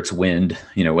 whether it's wind,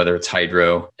 whether it's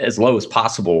hydro, as low as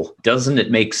possible? Doesn't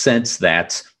it make sense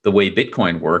that the way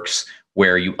Bitcoin works,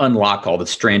 where you unlock all the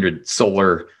stranded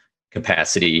solar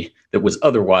capacity that was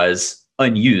otherwise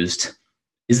unused,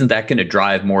 isn't that going to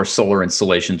drive more solar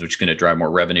installations, which is going to drive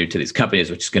more revenue to these companies,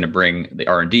 which is going to bring the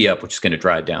R&D up, which is going to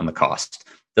drive down the cost?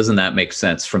 Doesn't that make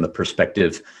sense from the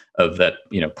perspective of that,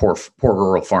 poor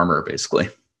rural farmer, basically?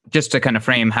 Just to kind of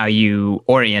frame how you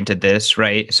oriented this,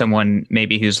 right? Someone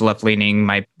maybe who's left-leaning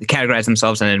might categorize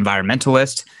themselves as an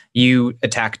environmentalist. You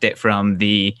attacked it from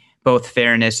the both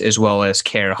fairness as well as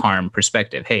care harm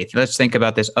perspective. Hey, let's think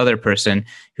about this other person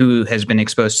who has been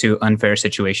exposed to unfair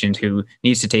situations, who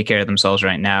needs to take care of themselves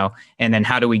right now. And then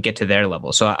how do we get to their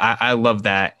level? So I love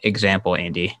that example,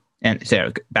 Andy. And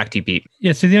Sarah, back to you, Pete.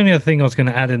 Yeah, so the only other thing I was going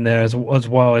to add in there as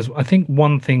well is I think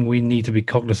one thing we need to be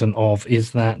cognizant of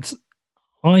is that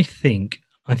I think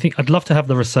I'd love to have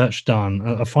the research done.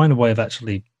 I'll find a way of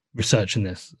actually researching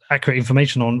this, accurate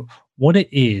information on what it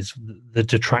is the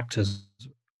detractors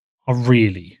are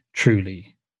really,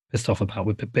 truly pissed off about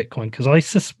with Bitcoin, because I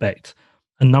suspect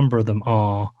a number of them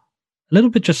are a little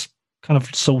bit just kind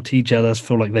of salty, jealous,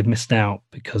 feel like they've missed out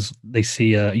because they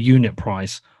see a unit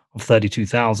price of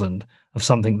 32,000 of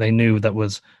something they knew that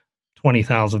was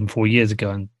 20,000 4 years ago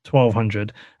and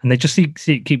 1,200, and they just see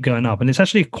it keep going up. And it's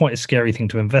actually quite a scary thing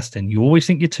to invest in. You always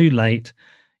think you're too late.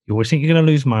 You always think you're going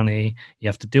to lose money. You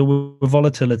have to deal with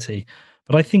volatility.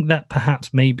 But I think that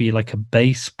perhaps may be like a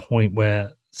base point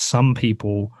where some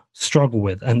people struggle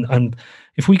with. And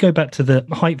if we go back to the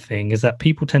hype thing, is that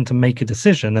people tend to make a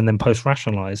decision and then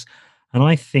post-rationalize. And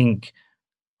I think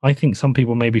some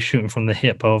people may be shooting from the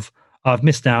hip of, I've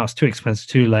missed out, it's too expensive,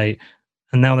 too late.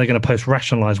 And now they're going to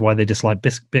post-rationalize why they dislike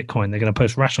Bitcoin. They're going to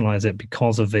post-rationalize it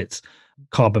because of its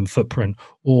carbon footprint,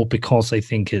 or because they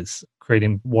think it's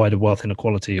creating wider wealth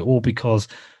inequality, or because,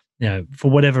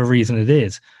 for whatever reason it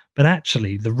is. But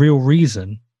actually, the real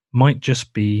reason might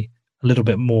just be a little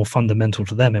bit more fundamental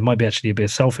to them. It might be actually a bit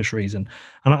of selfish reason.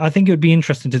 And I think it would be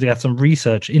interesting to have some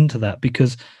research into that,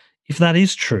 because if that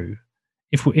is true,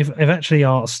 if actually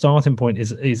our starting point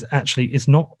is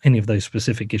not any of those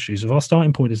specific issues, if our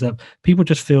starting point is that people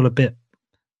just feel a bit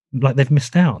like they've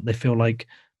missed out, they feel like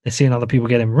they're seeing other people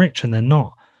getting rich and they're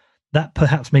not, that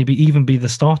perhaps maybe even be the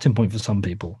starting point for some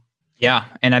people. Yeah,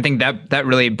 and I think that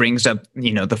really brings up,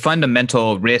 the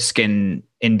fundamental risk in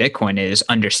Bitcoin is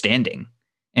understanding.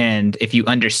 And if you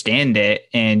understand it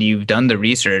and you've done the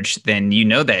research, then you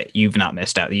know that you've not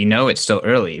missed out. You know it's still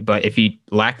early. But if you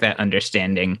lack that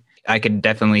understanding, I could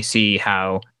definitely see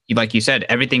how, like you said,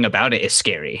 everything about it is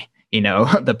scary.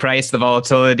 The price, the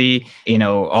volatility,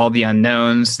 all the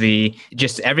unknowns,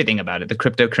 just everything about it, the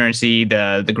cryptocurrency,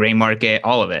 the gray market,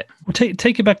 all of it. Well,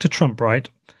 take it back to Trump, right?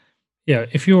 Yeah,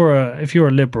 if you're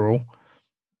a liberal,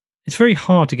 it's very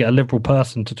hard to get a liberal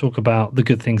person to talk about the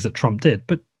good things that Trump did.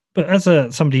 But as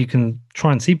somebody who can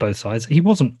try and see both sides, he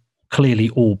wasn't clearly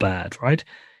all bad, right?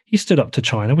 He stood up to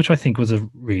China, which I think was a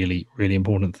really, really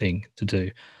important thing to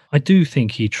do. I do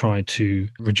think he tried to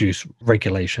reduce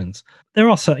regulations. There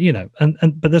are so,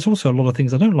 but there's also a lot of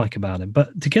things I don't like about him.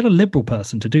 But to get a liberal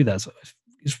person to do that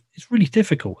is really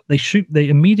difficult. They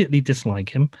immediately dislike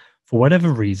him for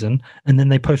whatever reason, and then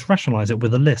they post-rationalize it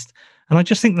with a list. And I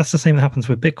just think that's the same that happens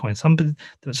with Bitcoin.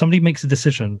 Somebody makes a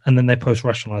decision, and then they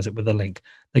post-rationalize it with a link.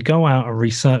 They go out and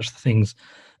research the things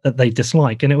that they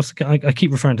dislike. And it was, I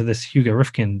keep referring to this Hugo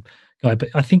Rifkin guy, but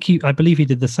I believe he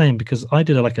did the same, because I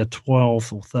did a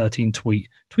 12 or 13 tweet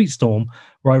storm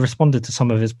where I responded to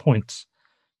some of his points.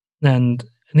 And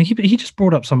he just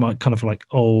brought up some kind of like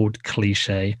old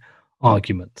cliche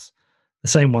arguments, the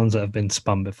same ones that have been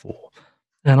spun before.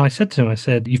 And I said to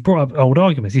him, you've brought up old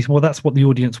arguments. He said, well, that's what the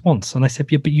audience wants. And I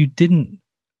said, yeah, but you didn't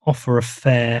offer a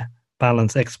fair,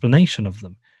 balanced explanation of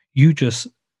them. You just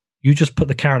put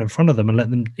the carrot in front of them and let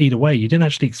them eat away. You didn't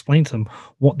actually explain to them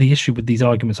what the issue with these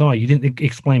arguments are. You didn't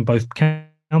explain both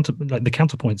the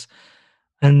counterpoints.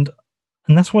 And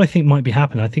that's what I think might be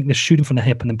happening. I think they're shooting from the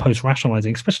hip and then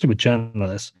post-rationalizing, especially with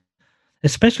journalists.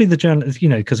 Especially the journalists,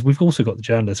 because we've also got the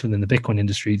journalists within the Bitcoin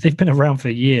industry. They've been around for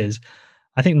years.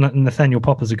 I think Nathaniel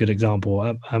Popper's a good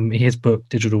example. His book,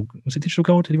 Digital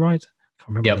Gold, did he write? I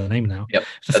can't remember the name now. Yep,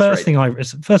 it's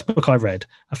the first book I read.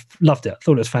 I loved it. I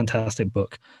thought it was a fantastic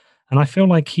book. And I feel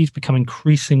like he's become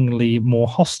increasingly more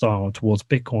hostile towards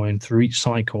Bitcoin through each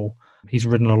cycle. He's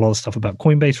written a lot of stuff about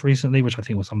Coinbase recently, which I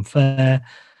think was unfair.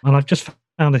 And I've just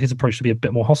found his approach to be a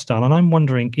bit more hostile. And I'm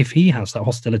wondering if he has that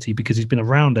hostility because he's been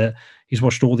around it. He's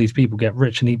watched all these people get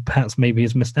rich and he perhaps maybe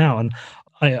has missed out. And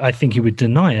I think he would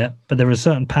deny it, but there is a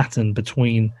certain pattern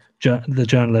between the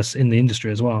journalists in the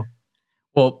industry as well.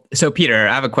 Well, so Peter,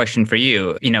 I have a question for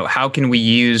you. How can we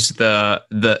use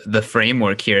the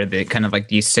framework here, the kind of like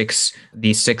these six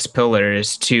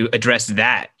pillars to address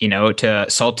that, to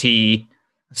salty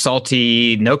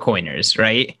no coiners,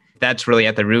 right? That's really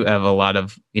at the root of a lot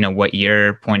of, what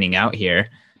you're pointing out here.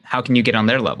 How can you get on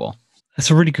their level?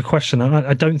 That's a really good question.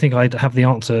 I don't think I'd have the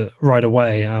answer right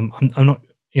away. I'm not,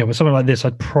 with something like this,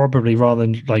 I'd probably rather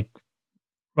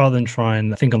than try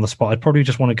and think on the spot, I'd probably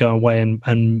just want to go away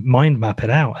and mind map it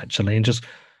out actually. And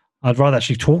I'd rather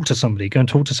actually go and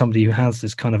talk to somebody who has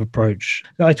this kind of approach.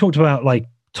 I talked about like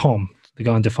Tom, the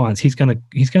guy in Defiance. He's going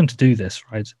to do this,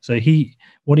 right? So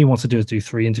what he wants to do is do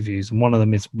 3 interviews, and one of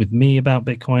them is with me about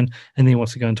Bitcoin, and then he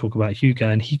wants to go and talk about Hugo,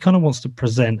 and he kind of wants to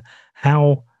present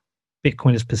how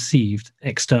Bitcoin is perceived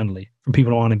externally from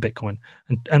people who aren't in Bitcoin.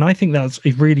 And I think that's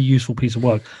a really useful piece of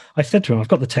work. I said to him, I've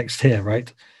got the text here,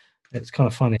 right? It's kind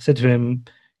of funny. I said to him,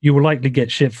 you will likely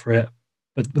get shit for it,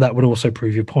 but that would also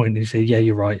prove your point. And he said, yeah,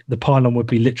 you're right. The pylon would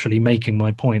be literally making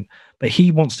my point. But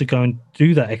he wants to go and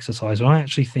do that exercise. And I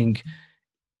actually think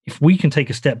if we can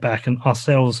take a step back and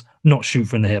ourselves not shoot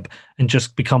from the hip and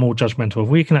just become all judgmental, if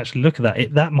we can actually look at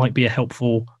that, that might be a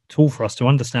helpful tool for us to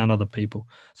understand other people.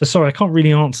 So sorry, I can't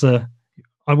really answer.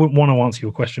 I wouldn't want to answer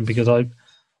your question because I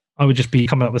would just be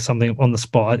coming up with something on the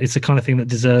spot. It's the kind of thing that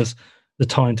deserves the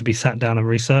time to be sat down and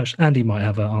researched. Andy might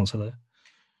have an answer there.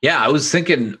 Yeah, I was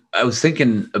thinking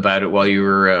about it while you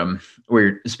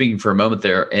were speaking for a moment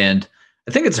there, and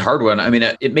I think it's a hard one. I mean,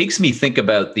 it makes me think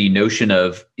about the notion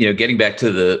of, getting back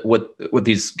to what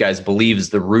these guys believe is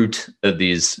the root of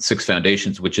these 6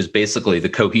 foundations, which is basically the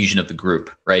cohesion of the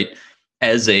group, right?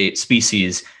 As a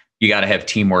species, you got to have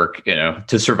teamwork,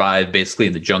 to survive basically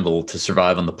in the jungle, to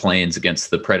survive on the plains against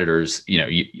the predators,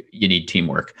 you need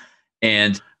teamwork.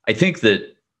 And I think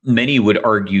that many would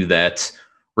argue that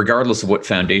regardless of what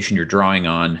foundation you're drawing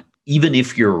on, even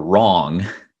if you're wrong,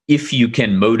 if you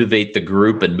can motivate the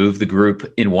group and move the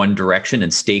group in one direction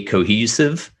and stay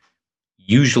cohesive,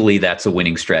 usually that's a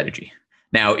winning strategy.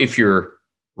 Now, if you're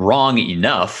wrong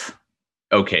enough,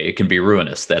 okay, it can be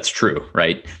ruinous. That's true,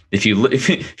 right? If you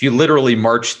literally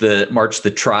march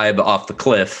the tribe off the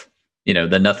cliff,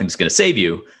 then nothing's going to save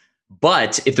you.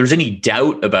 But if there's any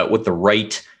doubt about what the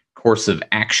right course of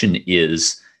action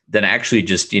is, then actually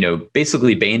just,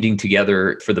 basically banding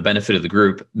together for the benefit of the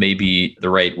group may be the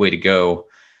right way to go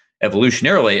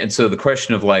evolutionarily. And so the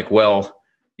question of like, well,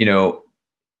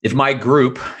 if my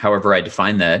group, however I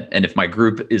define that, and if my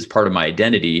group is part of my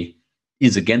identity,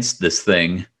 is against this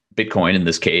thing, Bitcoin in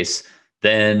this case,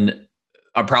 then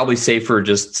I'm probably safer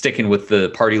just sticking with the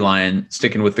party line,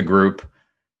 sticking with the group.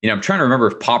 I'm trying to remember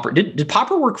if Popper, did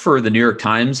Popper work for the New York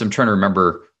Times? I'm trying to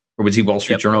remember, or was he Wall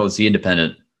Street Journal? Was he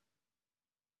independent?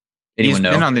 Anyone know?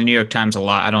 He's been on the New York Times a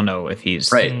lot. I don't know if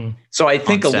he's right. So I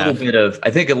think a little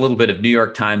bit of New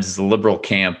York Times is the liberal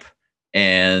camp,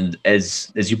 and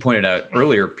as you pointed out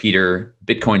earlier, Peter,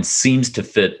 Bitcoin seems to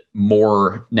fit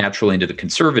more naturally into the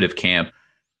conservative camp.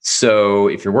 So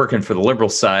if you're working for the liberal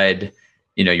side,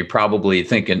 you're probably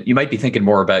you might be thinking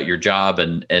more about your job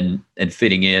and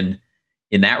fitting in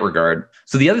that regard.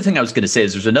 So the other thing I was going to say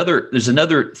is there's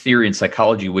another theory in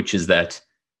psychology, which is that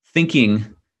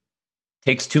thinking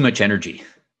takes too much energy.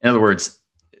 In other words,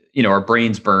 our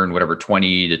brains burn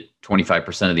 20 to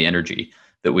 25% of the energy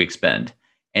that we expend.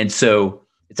 And so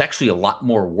it's actually a lot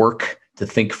more work to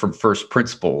think from first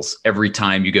principles every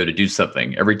time you go to do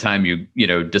something, every time you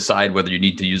decide whether you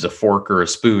need to use a fork or a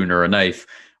spoon or a knife,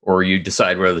 or you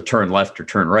decide whether to turn left or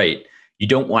turn right. You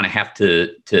don't want to have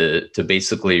to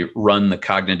basically run the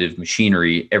cognitive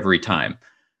machinery every time.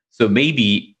 So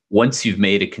maybe once you've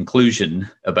made a conclusion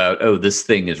about, this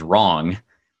thing is wrong,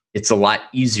 it's a lot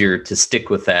easier to stick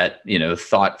with that,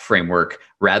 thought framework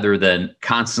rather than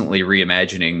constantly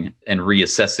reimagining and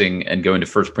reassessing and going to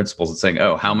first principles and saying,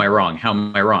 how am I wrong? How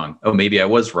am I wrong? Oh, maybe I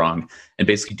was wrong. And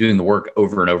basically doing the work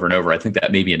over and over and over. I think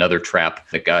that may be another trap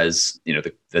that guys,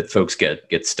 that folks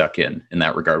get stuck in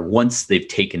that regard. Once they've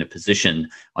taken a position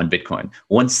on Bitcoin,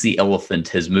 once the elephant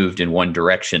has moved in one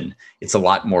direction, it's a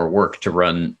lot more work to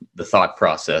run the thought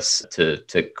process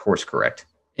to course correct.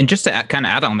 And just to kind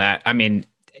of add on that, I mean,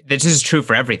 this is true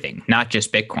for everything, not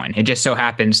just Bitcoin. It just so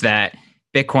happens that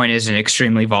Bitcoin is an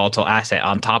extremely volatile asset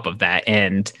on top of that,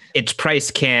 and its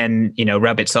price can,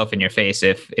 rub itself in your face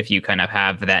if you kind of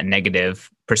have that negative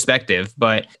perspective.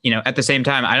 But, at the same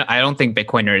time, I don't think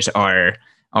Bitcoiners are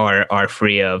are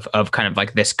free of kind of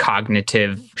like this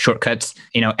cognitive shortcuts.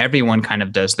 Everyone kind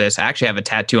of does this. I actually have a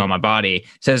tattoo on my body. It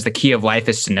says the key of life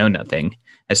is to know nothing.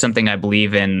 As something I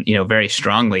believe in, very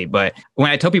strongly. But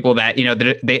when I tell people that,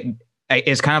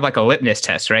 it's kind of like a litmus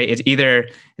test, right? It's either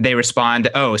they respond,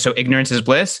 "Oh, so ignorance is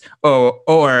bliss,"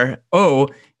 or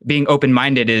being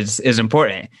open-minded is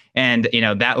important. And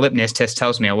that litmus test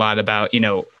tells me a lot about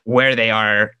where they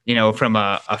are, from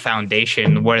a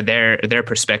foundation, where their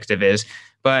perspective is.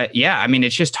 But yeah, I mean,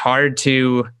 it's just hard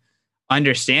to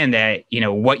understand that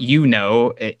what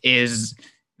is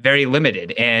very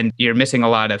limited, and you're missing a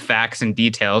lot of facts and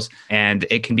details, and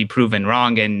it can be proven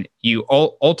wrong. And you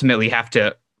ultimately have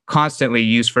to constantly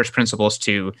use first principles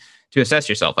to assess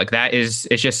yourself. Like it's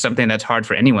just something that's hard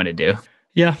for anyone to do.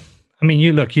 Yeah. I mean,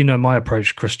 you know my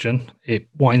approach, Christian. It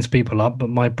winds people up, but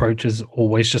my approach is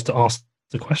always just to ask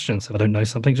the questions. If I don't know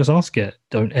something, just ask it.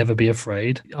 Don't ever be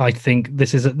afraid. I think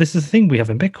this is a thing we have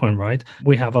in Bitcoin, right?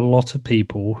 We have a lot of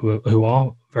people who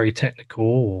are very technical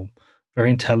or very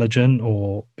intelligent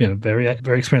or very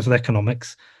very experienced with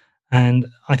economics, and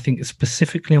I think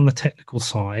specifically on the technical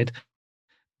side,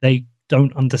 they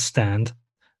don't understand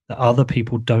that other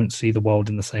people don't see the world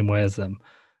in the same way as them.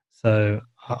 So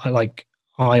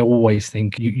I always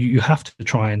think you have to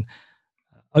try and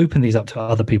open these up to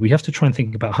other people. You have to try and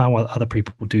think about how other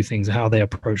people do things, how they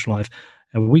approach life.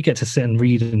 And we get to sit and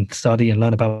read and study and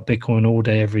learn about Bitcoin all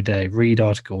day, every day, read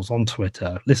articles on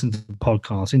Twitter, listen to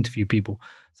podcasts, interview people.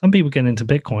 Some people get into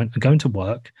Bitcoin, are going to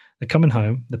work, they're coming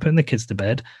home, they're putting their kids to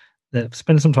bed, they're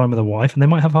spending some time with their wife, and they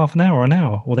might have half an hour or an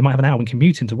hour, or they might have an hour when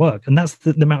commuting to work. And that's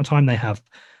the amount of time they have.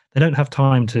 They don't have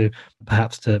time to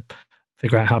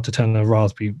figure out how to turn a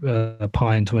Raspberry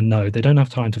Pi into a node. They don't have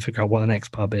time to figure out what the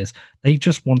next pub is. They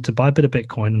just want to buy a bit of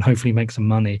Bitcoin and hopefully make some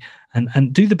money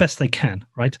and do the best they can,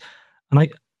 right? And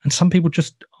some people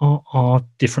just are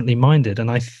differently minded, and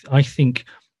I think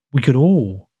we could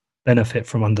all benefit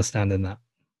from understanding that.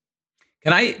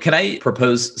 Can I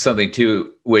propose something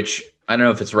too, which I don't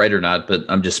know if it's right or not, but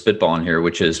I'm just spitballing here,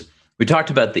 which is we talked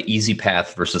about the easy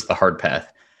path versus the hard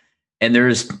path. And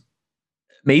there's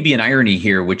maybe an irony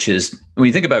here, which is when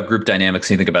you think about group dynamics,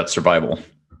 and you think about survival.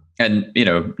 And,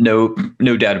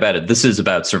 no doubt about it, this is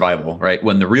about survival, right?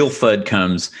 When the real FUD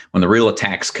comes, when the real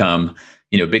attacks come,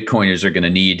 Bitcoiners we're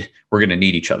going to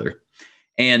need each other.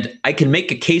 And I can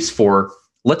make a case for,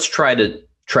 let's try to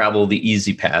travel the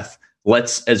easy path.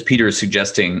 Let's, as Peter is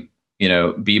suggesting,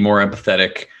 be more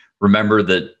empathetic. Remember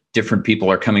that different people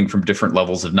are coming from different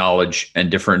levels of knowledge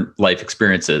and different life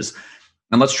experiences.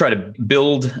 And let's try to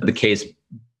build the case,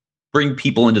 bring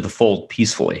people into the fold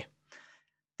peacefully.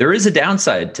 There is a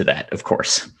downside to that, of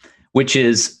course, which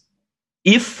is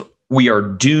if we are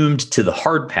doomed to the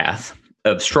hard path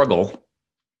of struggle,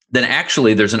 then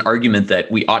actually there's an argument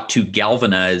that we ought to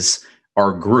galvanize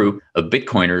our group of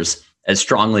Bitcoiners as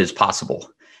strongly as possible.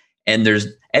 And there's,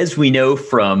 as we know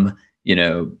from,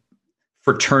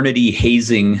 fraternity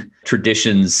hazing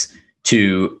traditions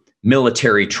to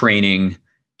military training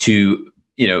to,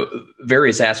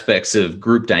 various aspects of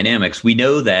group dynamics, we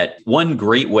know that one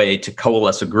great way to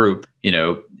coalesce a group,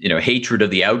 hatred of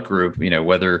the outgroup,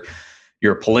 whether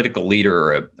you're a political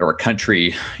leader or a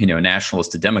country,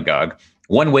 nationalist, a demagogue,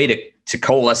 one way to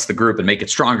coalesce the group and make it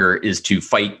stronger is to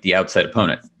fight the outside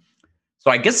opponent.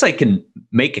 So I guess I can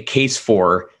make a case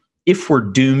for, if we're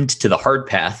doomed to the hard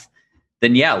path,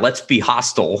 then yeah, let's be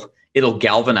hostile. It'll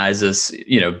galvanize us,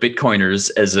 Bitcoiners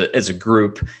as a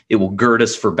group. It will gird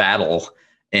us for battle,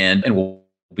 and we'll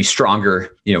be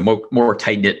stronger, more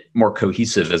tight-knit, more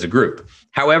cohesive as a group.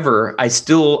 However, I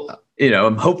still,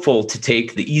 I'm hopeful to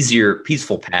take the easier,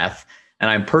 peaceful path, and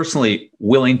I'm personally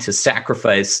willing to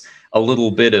sacrifice a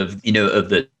little bit of, of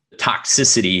the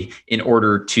toxicity in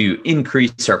order to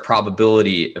increase our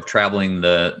probability of traveling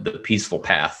the peaceful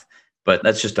path. But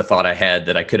that's just a thought I had,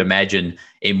 that I could imagine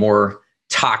a more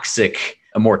toxic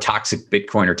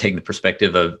Bitcoiner taking the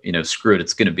perspective of, screw it,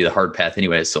 it's going to be the hard path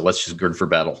anyway, so let's just gird for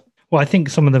battle. Well, I think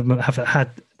some of them have had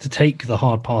to take the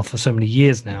hard path for so many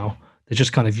years now. They're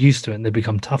just kind of used to it and they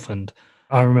become toughened.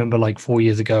 I remember 4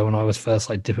 years ago when I was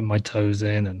first dipping my toes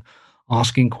in and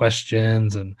asking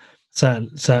questions, and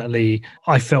certainly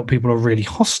I felt people are really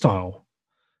hostile.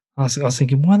 I was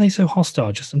thinking, why are they so hostile?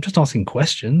 I'm just asking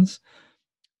questions.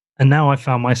 And now I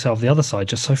found myself the other side,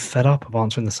 just so fed up of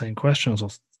answering the same questions or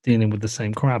dealing with the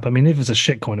same crap. I mean, if it's a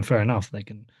shitcoin, fair enough, they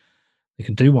can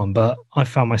do one. But I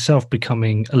found myself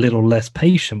becoming a little less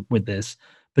patient with this.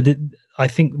 But I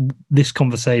think this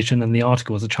conversation and the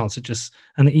article is a chance to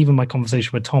and even my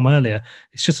conversation with Tom earlier,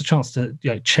 it's just a chance to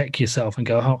check yourself and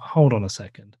go, hold on a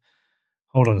second.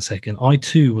 hold on a second. I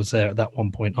too was there at that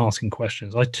one point asking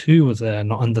questions. I too was there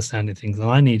not understanding things, and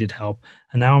I needed help.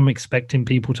 And now I'm expecting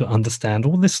people to understand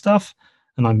all this stuff,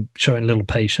 and I'm showing a little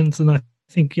patience. And I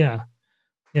think, I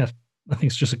think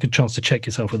it's just a good chance to check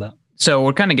yourself with that. So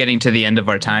we're kind of getting to the end of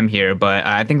our time here, but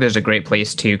I think there's a great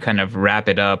place to kind of wrap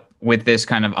it up with this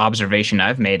kind of observation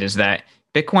I've made, is that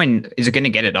Bitcoin is going to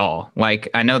get it all. Like,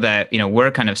 I know that,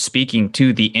 we're kind of speaking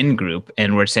to the in group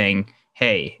and we're saying,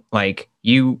 hey, like,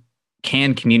 you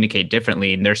can communicate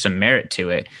differently and there's some merit to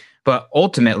it. But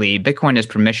ultimately, Bitcoin is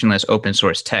permissionless open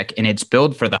source tech and it's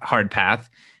built for the hard path.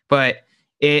 But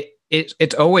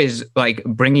it's always like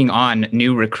bringing on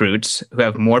new recruits who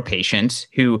have more patience,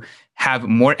 who have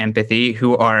more empathy,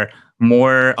 who are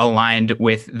more aligned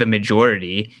with the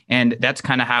majority. And that's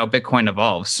kind of how Bitcoin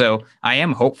evolves. So I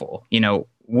am hopeful.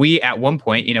 We at one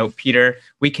point, Peter,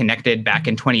 we connected back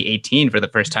in 2018 for the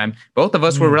first time. Both of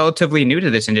us were relatively new to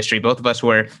this industry. Both of us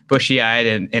were bushy-eyed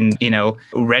and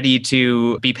ready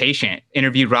to be patient.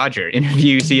 Interview Roger,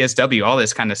 interview CSW, all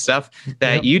this kind of stuff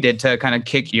that you did to kind of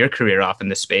kick your career off in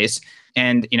this space.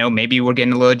 And, maybe we're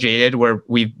getting a little jaded where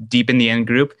we've deepened the in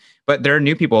group, but there are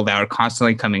new people that are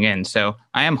constantly coming in. So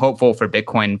I am hopeful for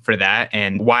Bitcoin for that.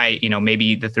 And why,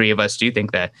 maybe the three of us do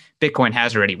think that Bitcoin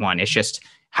has already won. It's just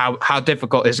how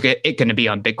difficult is it going to be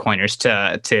on Bitcoiners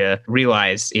to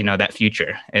realize, that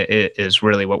future is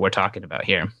really what we're talking about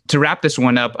here. To wrap this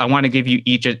one up, I want to give you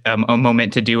each a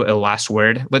moment to do a last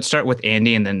word. Let's start with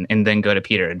Andy and then go to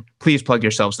Peter. And please plug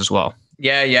yourselves as well.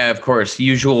 Yeah, of course.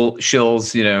 Usual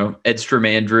shills, Edstrom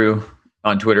Andrew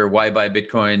on Twitter, Why Buy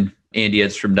Bitcoin,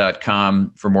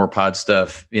 AndyEdstrom.com for more pod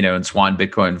stuff, and Swan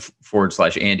Bitcoin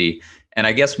 /Andy. And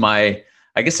I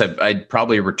guess I'd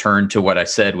probably return to what I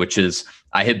said, which is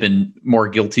I have been more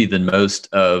guilty than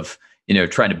most of,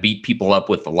 trying to beat people up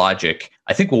with the logic.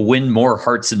 I think we'll win more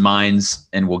hearts and minds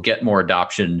and we'll get more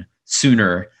adoption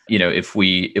sooner, if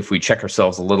we check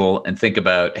ourselves a little and think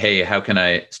about, hey, how can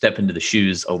I step into the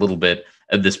shoes a little bit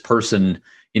of this person,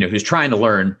 who's trying to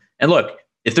learn? And look,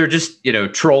 if they're just,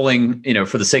 trolling,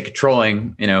 for the sake of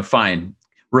trolling, fine.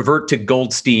 Revert to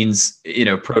Goldstein's,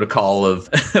 protocol of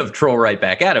troll right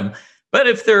back at them. But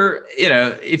if they're,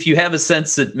 if you have a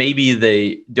sense that maybe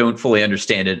they don't fully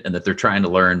understand it and that they're trying to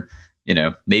learn,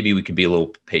 maybe we can be a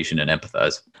little patient and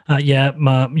empathize.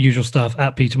 My usual stuff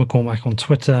at Peter McCormack on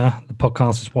Twitter. The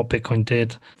podcast is What Bitcoin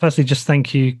Did. Firstly, just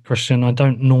thank you, Christian. I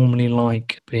don't normally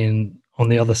like being on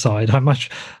the other side. I'm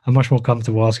much more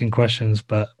comfortable asking questions,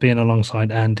 but being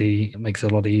alongside Andy makes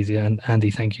it a lot easier. And Andy,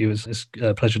 thank you. It's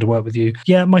a pleasure to work with you.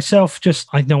 Yeah, myself,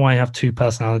 I know I have two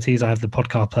personalities. I have the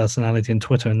podcast personality and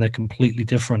Twitter, and they're completely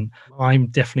different. I'm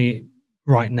definitely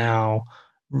right now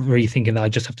really thinking that I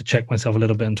just have to check myself a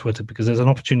little bit on Twitter, because there's an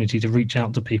opportunity to reach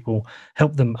out to people,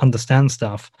 help them understand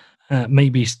stuff.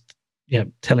 Maybe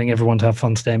telling everyone to have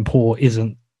fun staying poor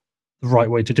isn't the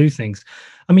right way to do things.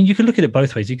 I mean, you can look at it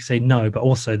both ways. You can say no, but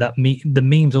also that the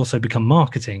memes also become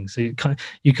marketing. So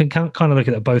you can kind of look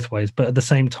at it both ways. But at the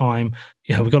same time,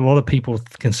 we've got a lot of people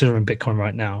considering Bitcoin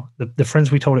right now. The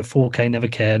friends we told at 4K never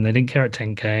cared, and they didn't care at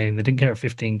 10K, and they didn't care at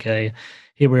 15K.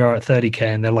 Here we are at 30K,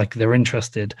 and they're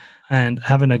interested. And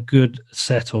having a good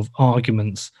set of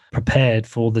arguments prepared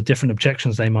for the different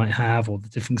objections they might have or the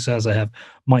different concerns they have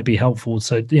might be helpful.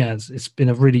 So yeah, it's been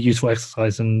a really useful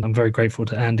exercise, and I'm very grateful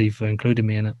to Andy for including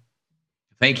me in it.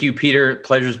 Thank you, Peter.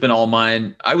 Pleasure's been all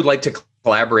mine. I would like to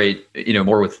collaborate,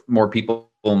 more with more people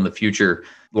in the future.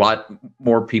 A lot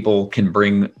more people can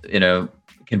bring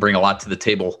a lot to the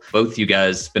table. Both you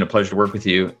guys, it's been a pleasure to work with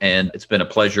you, and it's been a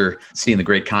pleasure seeing the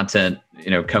great content,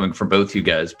 coming from both you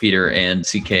guys, Peter and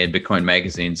CK and Bitcoin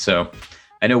Magazine. So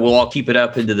I know we'll all keep it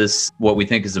up into this, what we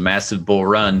think is a massive bull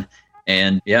run.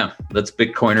 And yeah, let's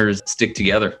Bitcoiners stick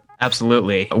together.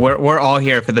 Absolutely. We're all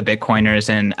here for the Bitcoiners.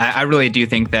 And I really do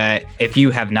think that if you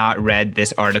have not read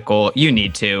this article, you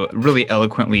need to. Really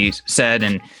eloquently said.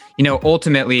 And,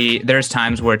 ultimately, there's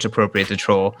times where it's appropriate to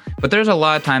troll. But there's a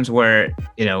lot of times where,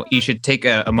 you should take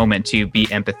a moment to be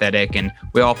empathetic. And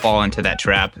we all fall into that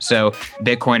trap. So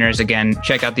Bitcoiners, again,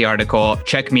 check out the article.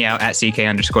 Check me out at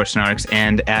CK_Snarks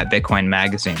and at Bitcoin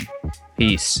Magazine.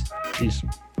 Peace. Peace.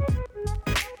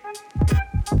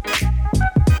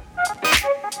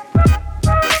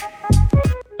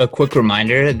 A quick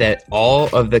reminder that all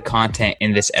of the content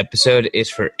in this episode is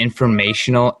for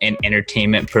informational and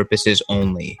entertainment purposes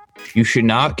only. You should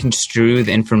not construe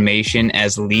the information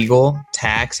as legal,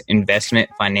 tax, investment,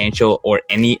 financial, or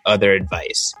any other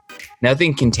advice.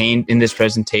 Nothing contained in this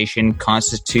presentation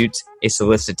constitutes a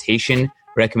solicitation,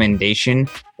 recommendation,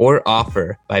 or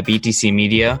offer by BTC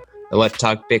Media, the Let's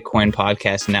Talk Bitcoin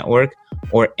podcast network,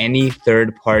 or any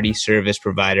third-party service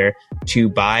provider to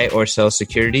buy or sell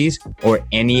securities or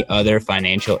any other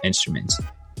financial instruments.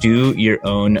 Do your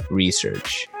own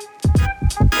research.